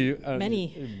 you see, many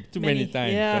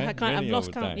times. Yeah, right? I've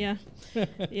lost count. Yeah,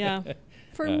 yeah.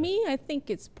 For me, I think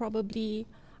it's probably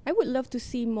I would love to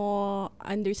see more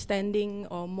understanding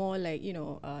or more like,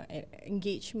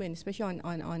 engagement, especially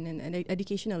on an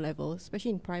educational level,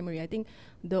 especially in primary. I think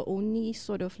the only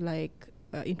sort of like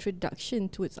introduction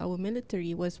towards our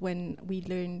military was when we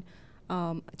learned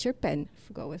Cerpen,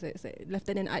 forgot what it was,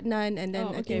 Lieutenant Adnan, and then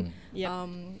I think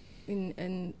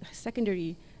in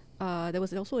secondary there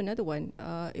was also another one.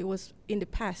 It was in the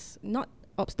past, not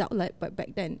Ops Daulat, but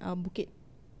back then Bukit.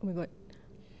 Oh my god.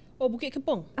 Oh, Bukit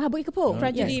Kepong. Bukit Kepong.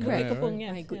 Tragedy Yes, Bukit correct. Kepong,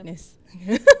 yes. My goodness.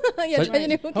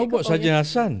 Tragedy Bukit How about Kepong, Sergeant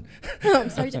Hassan?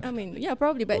 Sergeant,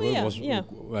 probably, but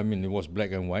It was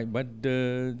black and white, but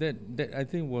that I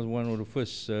think was one of the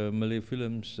first Malay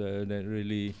films that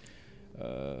really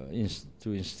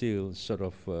to instill sort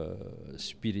of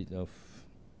spirit of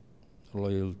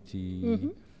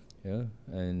loyalty,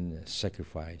 and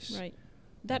sacrifice. Right.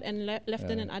 That and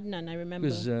Lieutenant Adnan, I remember.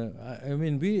 Because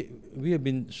we have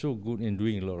been so good in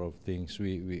doing a lot of things.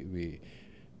 I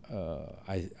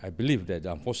believe that the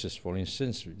armed forces, for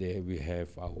instance, we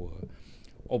have our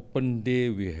open day,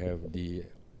 we have the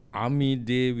army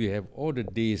day, we have all the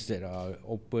days that are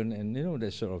open, and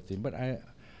that sort of thing. But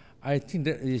I think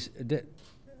that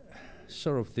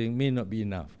sort of thing may not be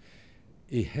enough.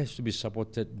 It has to be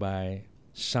supported by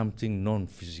something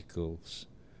non-physical.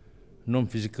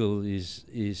 Non-physical is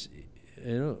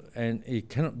and it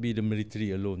cannot be the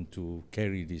military alone to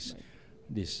carry this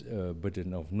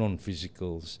burden of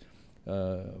non-physicals.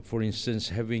 For instance,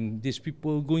 having these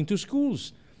people going to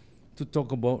schools to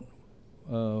talk about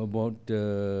what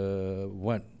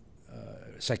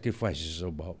sacrifice is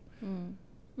about.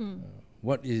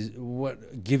 What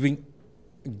giving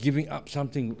up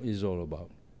something is all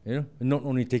about. Not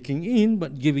only taking in,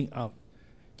 but giving up,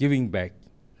 giving back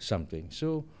something.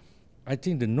 So I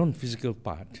think the non-physical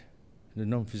part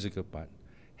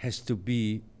has to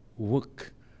be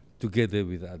work together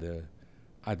with other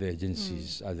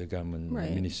agencies, other government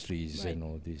ministries, and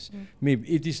all this. Maybe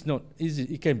it is not easy.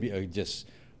 It can be just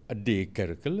a day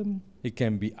curriculum. It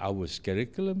can be hours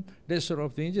curriculum. That sort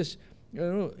of thing. Just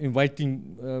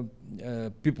inviting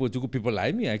people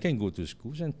like me. I can go to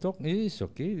schools and talk. It's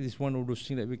okay. It's one of those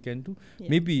things that we can do. Yeah.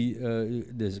 Maybe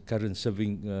there's current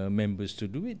serving members to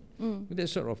do it. That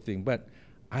sort of thing. But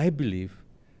I believe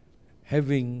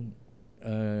having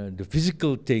the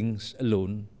physical things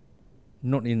alone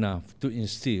not enough to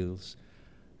instill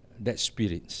that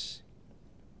spirits,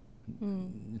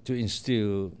 to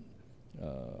instill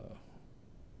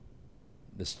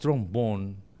the strong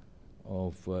bond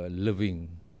of living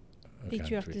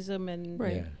patriotism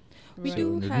country. And We so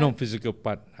do the have non-physical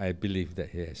part, I believe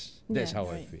that yes, that's how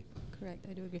I feel. Correct,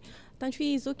 I do agree. Tan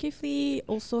Sri Zulkifeli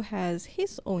also has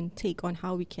his own take on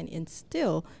how we can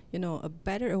instill, a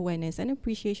better awareness and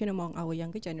appreciation among our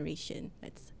younger generation.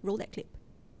 Let's roll that clip.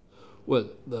 Well,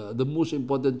 the most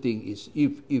important thing is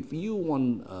if you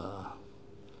want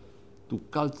to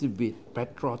cultivate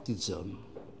patriotism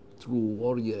through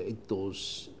warrior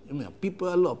ethos, a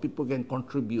lot of people can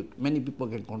contribute. Many people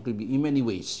can contribute in many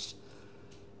ways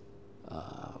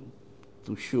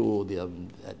to show that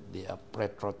they are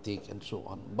patriotic and so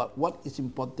on. But what is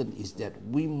important is that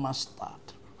we must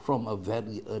start from a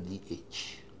very early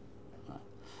age,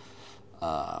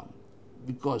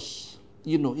 because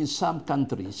in some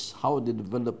countries, how they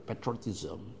develop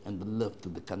patriotism and the love to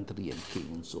the country and king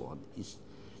and so on is,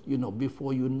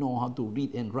 before you know how to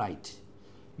read and write,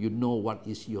 you know what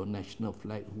is your national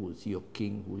flag, who is your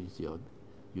king, who is your,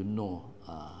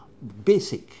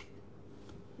 basic.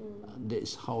 That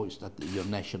is how it started, your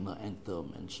national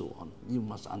anthem and so on. You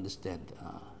must understand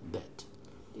that.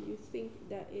 Do you think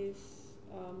that is,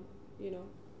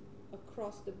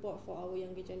 across the board for our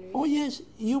younger generation? Oh yes,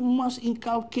 you must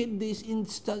inculcate this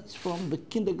starts from the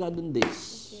kindergarten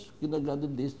days. Okay.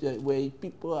 Kindergarten days where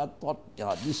people are taught,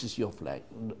 this is your flag,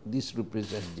 this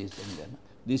represents this, and then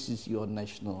this is your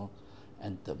national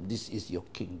anthem, this is your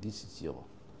king, this is your...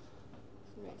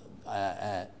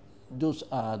 those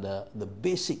are the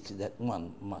basics that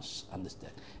one must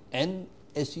understand. And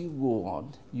as you go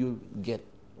on, you get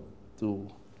to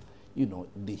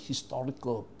the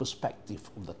historical perspective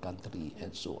of the country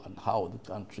and so on, how the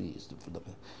country is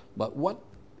developing. But what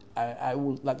I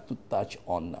would like to touch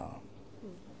on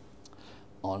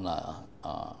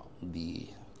the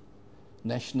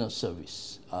national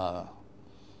service, PLKN.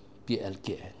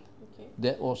 Okay.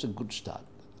 That was a good start.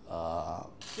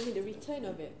 You mean the return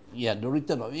of it? Yeah, the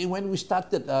return of it. When we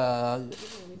started,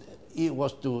 it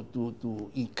was to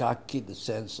inculcate the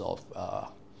sense of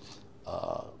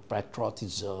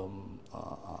patriotism,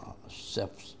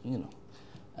 self, and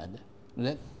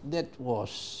that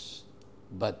was,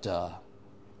 but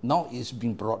now it's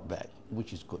been brought back,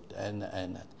 which is good, and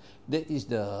that is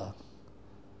the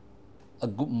a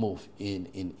good move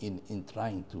in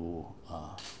trying to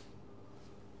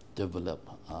develop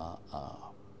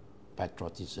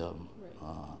patriotism,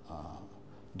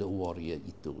 the warrior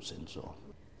ethos, and so on.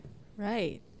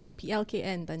 Right.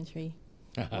 PLKN, Tan Sri.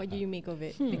 What do you make of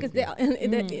it? Because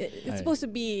it's supposed to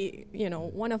be, you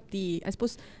know, one of the, I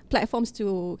suppose, platforms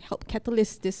to help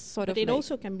catalyst this sort but of. It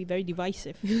also can be very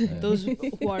divisive. Those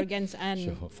who are against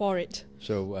and for it.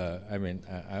 So I mean,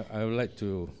 I would like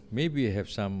to maybe have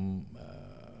some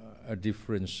a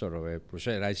different sort of approach.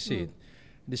 I see it.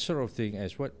 This sort of thing,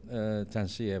 as what Tan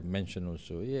Sri have mentioned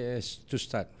also, yes, to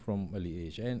start from early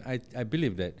age, and I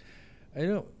believe that, you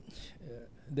know,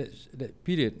 that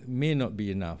period may not be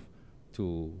enough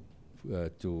to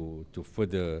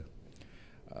further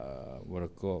what I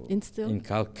call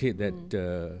inculcate that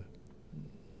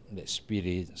that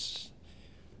spirits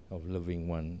of loving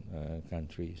one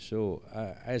country. So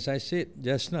as I said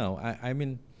just now, I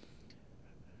mean,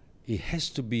 it has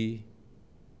to be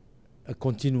a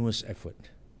continuous effort.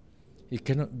 It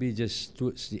cannot be just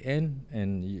towards the end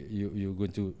and you're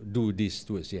going to do this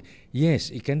towards the end. Yes,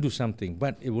 it can do something,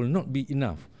 but it will not be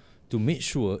enough to make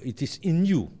sure it is in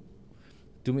you,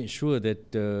 to make sure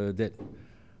that that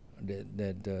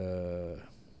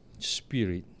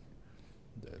spirit,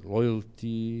 the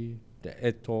loyalty, the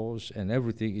ethos, and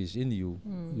everything is in you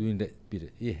during that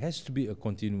period. It has to be a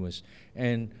continuous,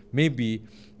 and maybe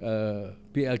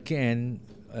PLKN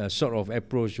sort of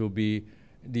approach will be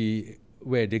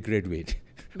where they graduate.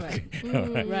 Right.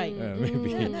 Right.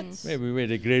 Maybe where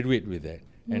they graduate with that,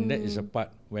 and that is a part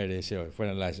where they say,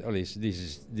 finalize. Oh, this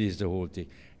is the whole thing,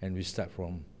 and we start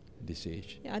from this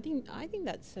age. Yeah, I think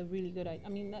that's a really good idea. I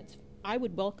mean, I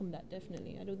would welcome that,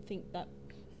 definitely. I don't think that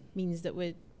means that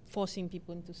we're forcing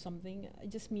people into something. It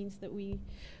just means that we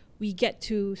get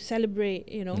to celebrate,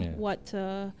 you know, what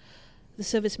the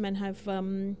servicemen have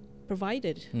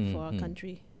provided for our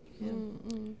country.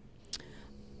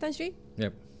 Tan Sri?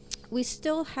 Yep. We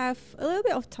still have a little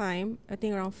bit of time, I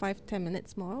think around 5-10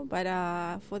 minutes more. But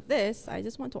for this, I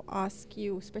just want to ask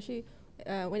you, especially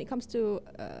when it comes to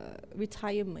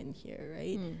retirement here,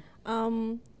 right?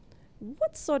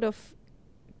 What sort of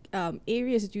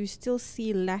areas do you still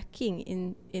see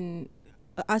lacking in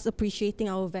us appreciating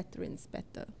our veterans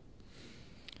better?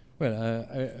 Well,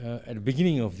 at the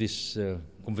beginning of this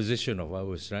conversation of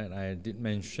ours, right, I did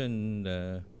mention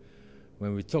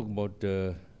when we talk about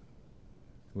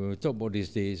these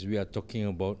days, we are talking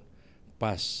about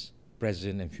past,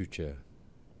 present, and future.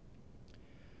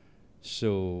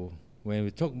 So when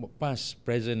we talk about past,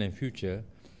 present, and future,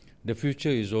 the future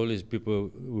is always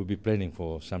people will be planning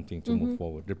for something to move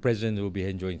forward. The present will be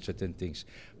enjoying certain things.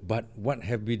 But what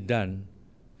have we done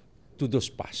to those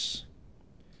past?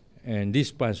 And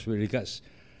this past with regards,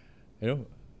 you know,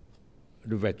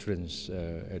 the veterans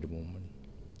at the moment.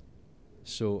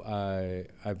 So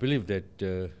I believe that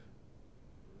there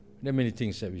are many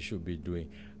things that we should be doing.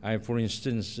 For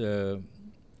instance, you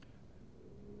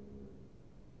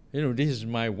know, this is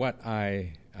what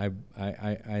I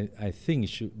think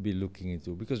should be looking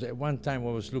into, because at one time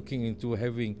I was looking into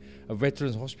having a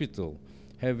veterans hospital,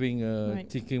 having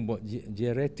thinking about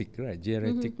geriatric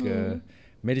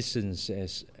medicines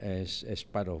as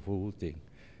part of the whole thing,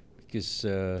 because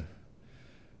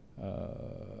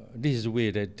this is the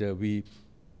way that we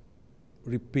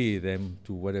repay them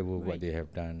to whatever what they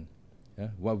have done.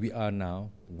 What we are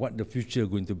now, what the future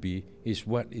going to be, is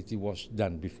what it was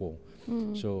done before.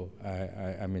 So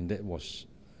I mean, that was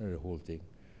the whole thing.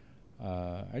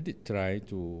 I did try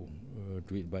to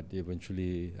do it, but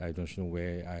eventually I don't know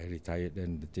where I retired,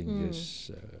 and the thing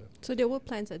just. So there were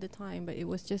plans at the time, but it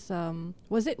was just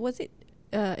was it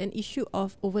an issue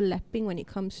of overlapping when it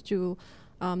comes to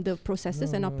the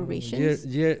processes and operations?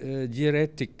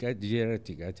 Geriatric,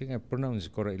 I think I pronounced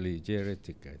it correctly.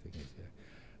 Geriatric, I think it's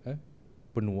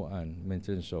penuaan,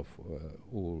 maintenance of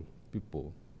old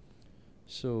people.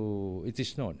 So it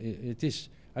is not. It is.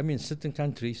 I mean, certain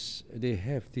countries, they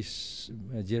have this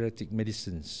geriatric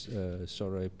medicines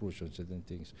sort of approach on certain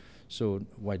things. So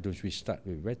why don't we start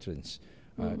with veterans?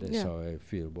 That's how I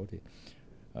feel about it.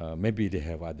 Maybe they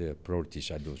have other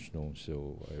priorities, I don't know.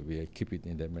 So we keep it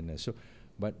in that manner. So,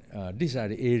 but these are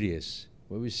the areas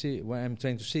where we say. What I'm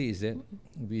trying to say is that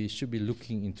we should be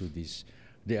looking into this.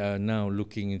 They are now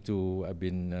looking into.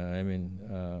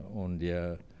 On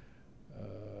their.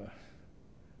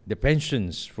 The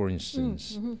pensions, for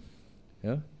instance,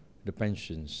 the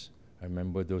pensions. I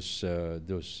remember those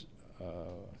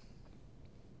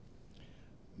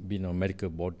being on medically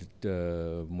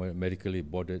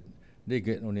boarded, they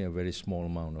get only a very small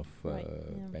amount of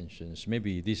pensions.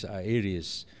 Maybe these are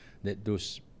areas that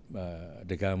those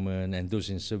the government and those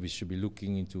in service should be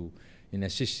looking into in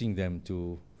assisting them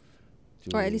to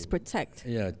or at least protect.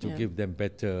 Yeah, to give them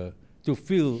better, to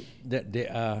feel that they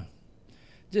are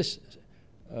just,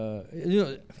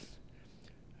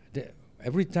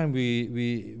 every time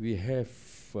we have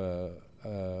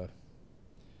a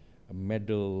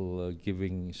medal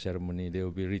giving ceremony, there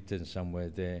will be written somewhere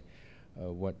there,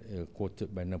 what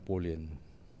quoted by Napoleon.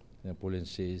 Napoleon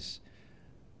says,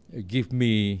 give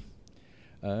me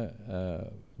a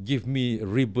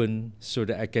ribbon so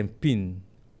that I can pin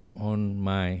on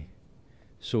my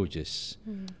soldiers.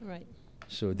 Right.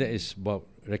 So that is about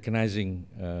recognizing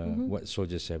what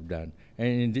soldiers have done.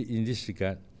 And in this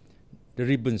regard, the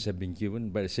ribbons have been given,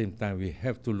 but at the same time, we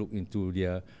have to look into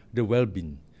their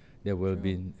well-being, and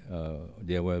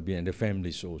the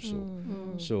families also.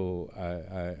 So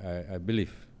I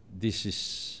believe this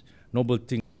is noble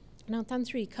thing. Now, Tan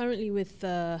Sri, currently with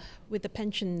the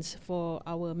pensions for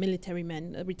our military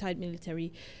men, retired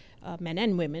military men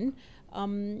and women,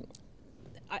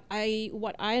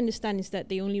 what I understand is that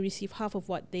they only receive half of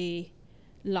what they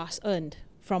last earned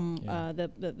from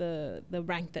the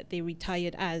rank that they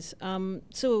retired as.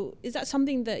 So is that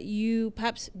something that you,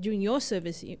 perhaps during your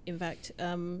service, in fact,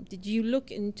 did you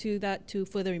look into that to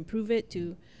further improve it,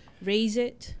 to raise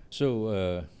it?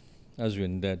 So,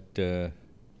 Azwin, that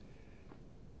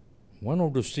one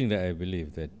of those things that I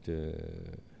believe that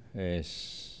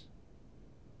as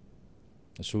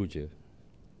a soldier,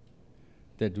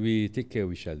 that we take care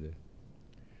of each other.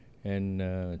 And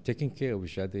taking care of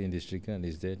each other in this regard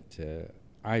is that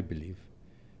I believe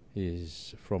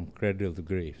is from cradle to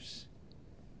graves.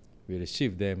 We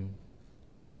receive them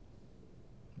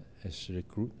as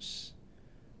recruits,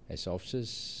 as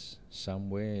officers,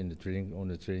 somewhere in on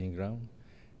the training ground,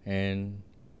 and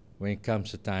when it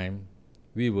comes a time,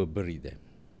 we will bury them.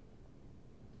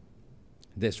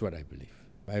 That's what I believe.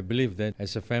 I believe that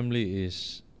as a family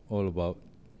is all about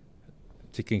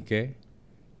taking care,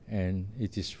 and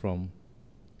it is from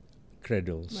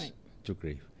cradles to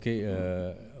grave. Okay,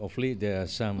 of late there are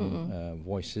some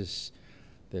voices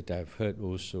that I've heard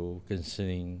also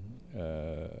concerning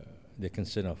the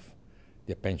concern of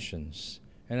their pensions,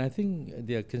 and I think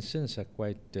their concerns are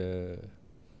quite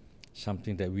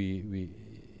something that we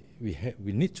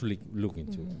need to look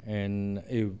into. And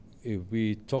if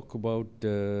we talk about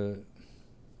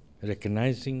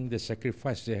recognizing the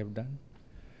sacrifice they have done,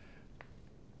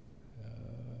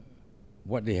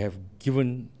 what they have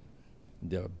given,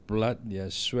 their blood,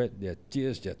 their sweat, their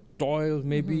tears, their toil,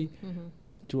 maybe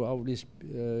throughout this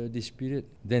period,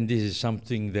 then this is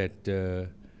something that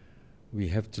we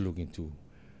have to look into.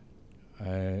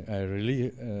 I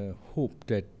really hope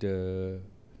that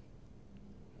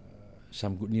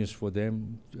some good news for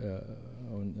them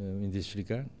in this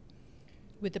regard.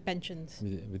 With the pensions?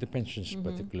 With the pensions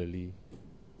particularly.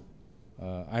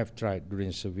 I have tried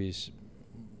during service,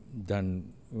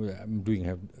 I'm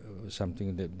doing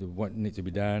something that what needs to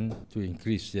be done to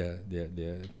increase their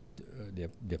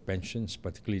pensions,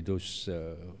 particularly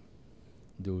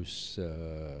those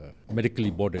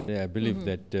medically boarded. I believe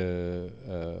that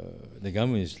the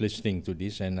government is listening to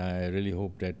this, and I really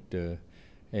hope that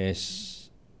as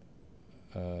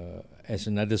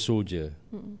another soldier,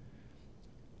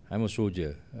 I'm a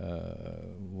soldier.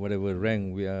 Whatever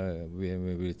rank we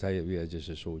retire, we are just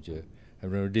a soldier.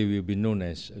 And one day we will be known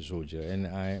as a soldier, and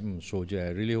I am a soldier.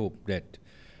 I really hope that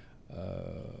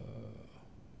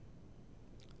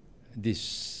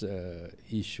these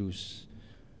issues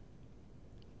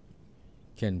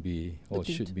can be, or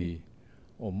should be,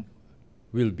 or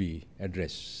will be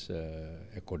addressed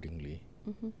accordingly.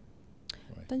 Right.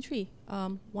 Tan Sri,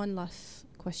 one last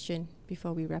question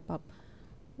before we wrap up.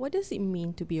 What does it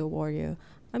mean to be a warrior?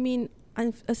 I mean,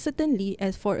 certainly,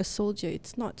 as for a soldier,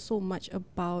 it's not so much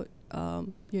about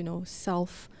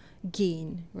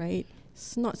self-gain, right?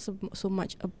 It's not so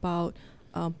much about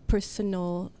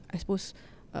personal, I suppose,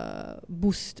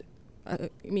 boost. I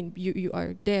mean, you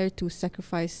are there to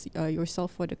sacrifice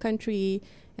yourself for the country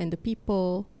and the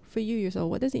people. For you yourself,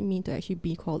 what does it mean to actually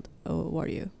be called a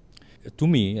warrior? To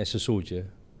me, as a soldier,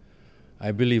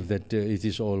 I believe that it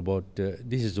is all about,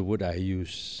 this is the word I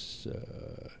use,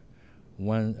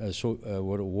 what a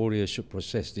warrior should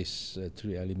possess these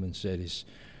three elements. That is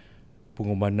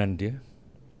pengorbanan dia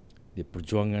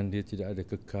perjuangan dia tidak ada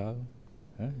kekal,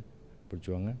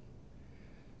 perjuangan,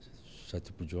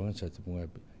 satu pengorbanan,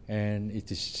 and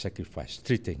it is sacrifice.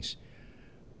 Three things.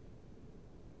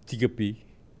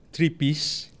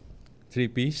 3Ps.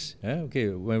 Okay,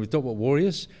 when we talk about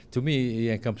warriors, to me,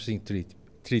 it encompassing three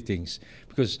things,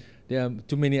 because there are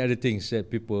too many other things that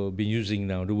people have been using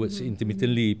now. The words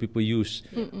intermittently, people use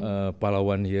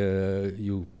Pahlawan here.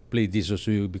 You play this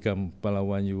also, you become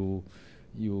Pahlawan.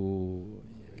 you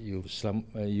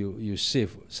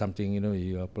save something,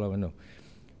 you apply. No,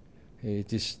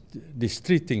 it is these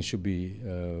three things should be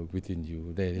within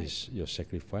you. There is your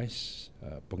sacrifice,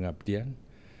 pengabdian.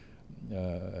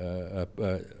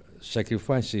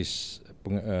 Sacrifice is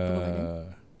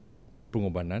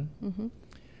pengorbanan.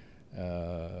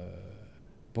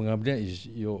 Pengabdian is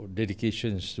your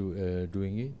dedications to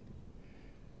doing it,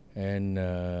 and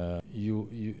there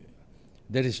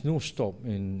is no stop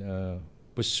in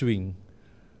pursuing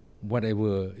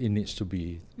whatever it needs to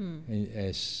be.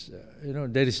 As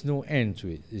there is no end to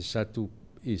it. Satu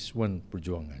is one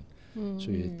perjuangan. So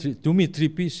to me, three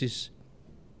pieces: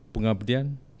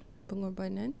 pengabdian,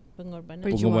 pengorbanan,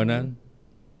 perjuangan.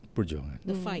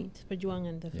 The fight,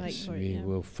 perjuangan, the fight for it. We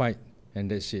will fight,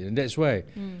 and that's it. And that's why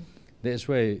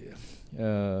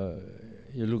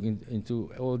you look into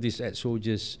all these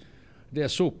ex-soldiers. They are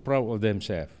so proud of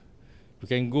themselves. You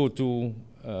can go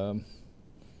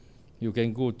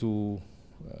to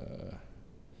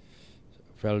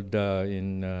Felda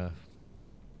in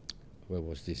where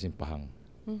was this, in Pahang.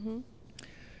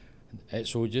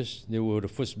 Ex-soldiers, they were the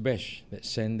first batch that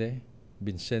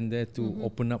been sent there to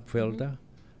open up Felda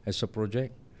as a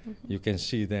project. You can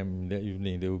see them in the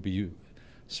evening. They will be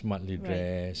smartly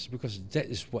dressed because that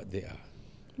is what they are.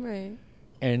 Right.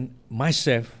 And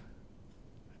myself,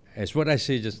 as what I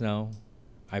say just now,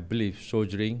 I believe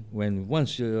soldiering.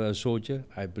 Once you're a soldier,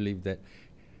 I believe that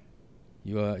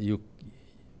you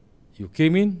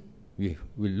came in. We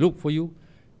will look for you.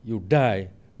 You die.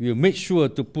 We will make sure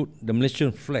to put the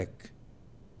Malaysian flag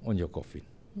on your coffin,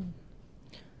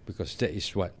 because that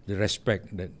is what the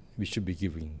respect that we should be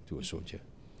giving to a soldier.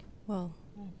 Well,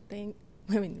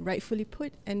 rightfully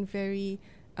put, and very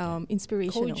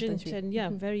inspirational. Cogent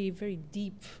and very, very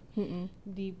deep,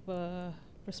 deep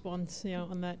response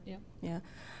on that. Yeah.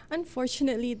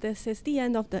 Unfortunately, this is the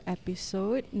end of the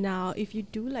episode. Now, if you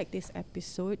do like this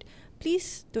episode,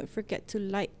 please don't forget to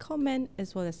like, comment,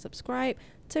 as well as subscribe.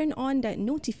 Turn on that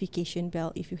notification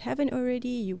bell. If you haven't already,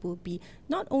 you will be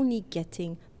not only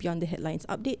getting Beyond the Headlines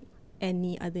update,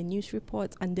 any other news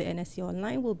reports under NSC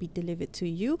Online will be delivered to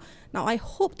you. Now, I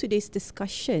hope today's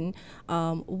discussion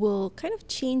will kind of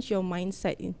change your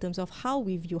mindset in terms of how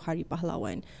we view Hari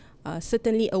Pahlawan.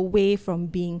 Certainly away from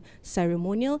being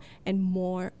ceremonial and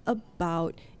more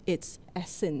about its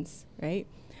essence, right?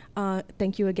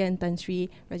 Thank you again, Tan Sri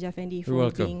Raja Affandi,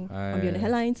 for being on Beyond the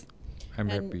Headlines. I'm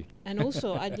happy. And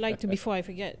also, I'd like to, before I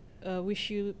forget, wish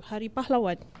you Hari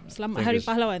Pahlawan. Selamat Hari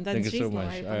Pahlawan, Tan Sri. Thank you so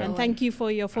much. And thank you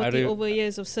for your 40 over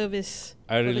years of service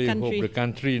I for really the country. hope the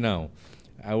country now.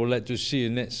 I would like to see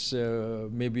next,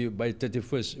 maybe by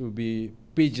 31st, it will be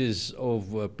pages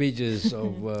of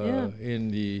in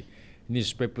the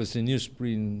newspapers and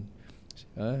newsprint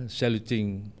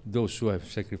saluting those who have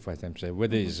sacrificed themselves.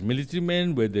 Whether it's military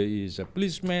men, whether it's a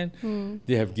policeman,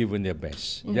 they have given their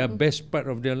best. Their best part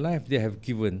of their life they have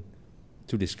given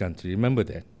to this country. Remember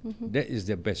that. That is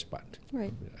their best part.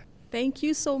 Right. Thank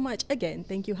you so much again.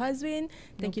 Thank you, Hazwin.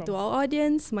 Thank you to our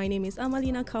audience. My name is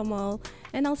Amalina Kamal,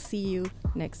 and I'll see you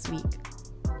next week.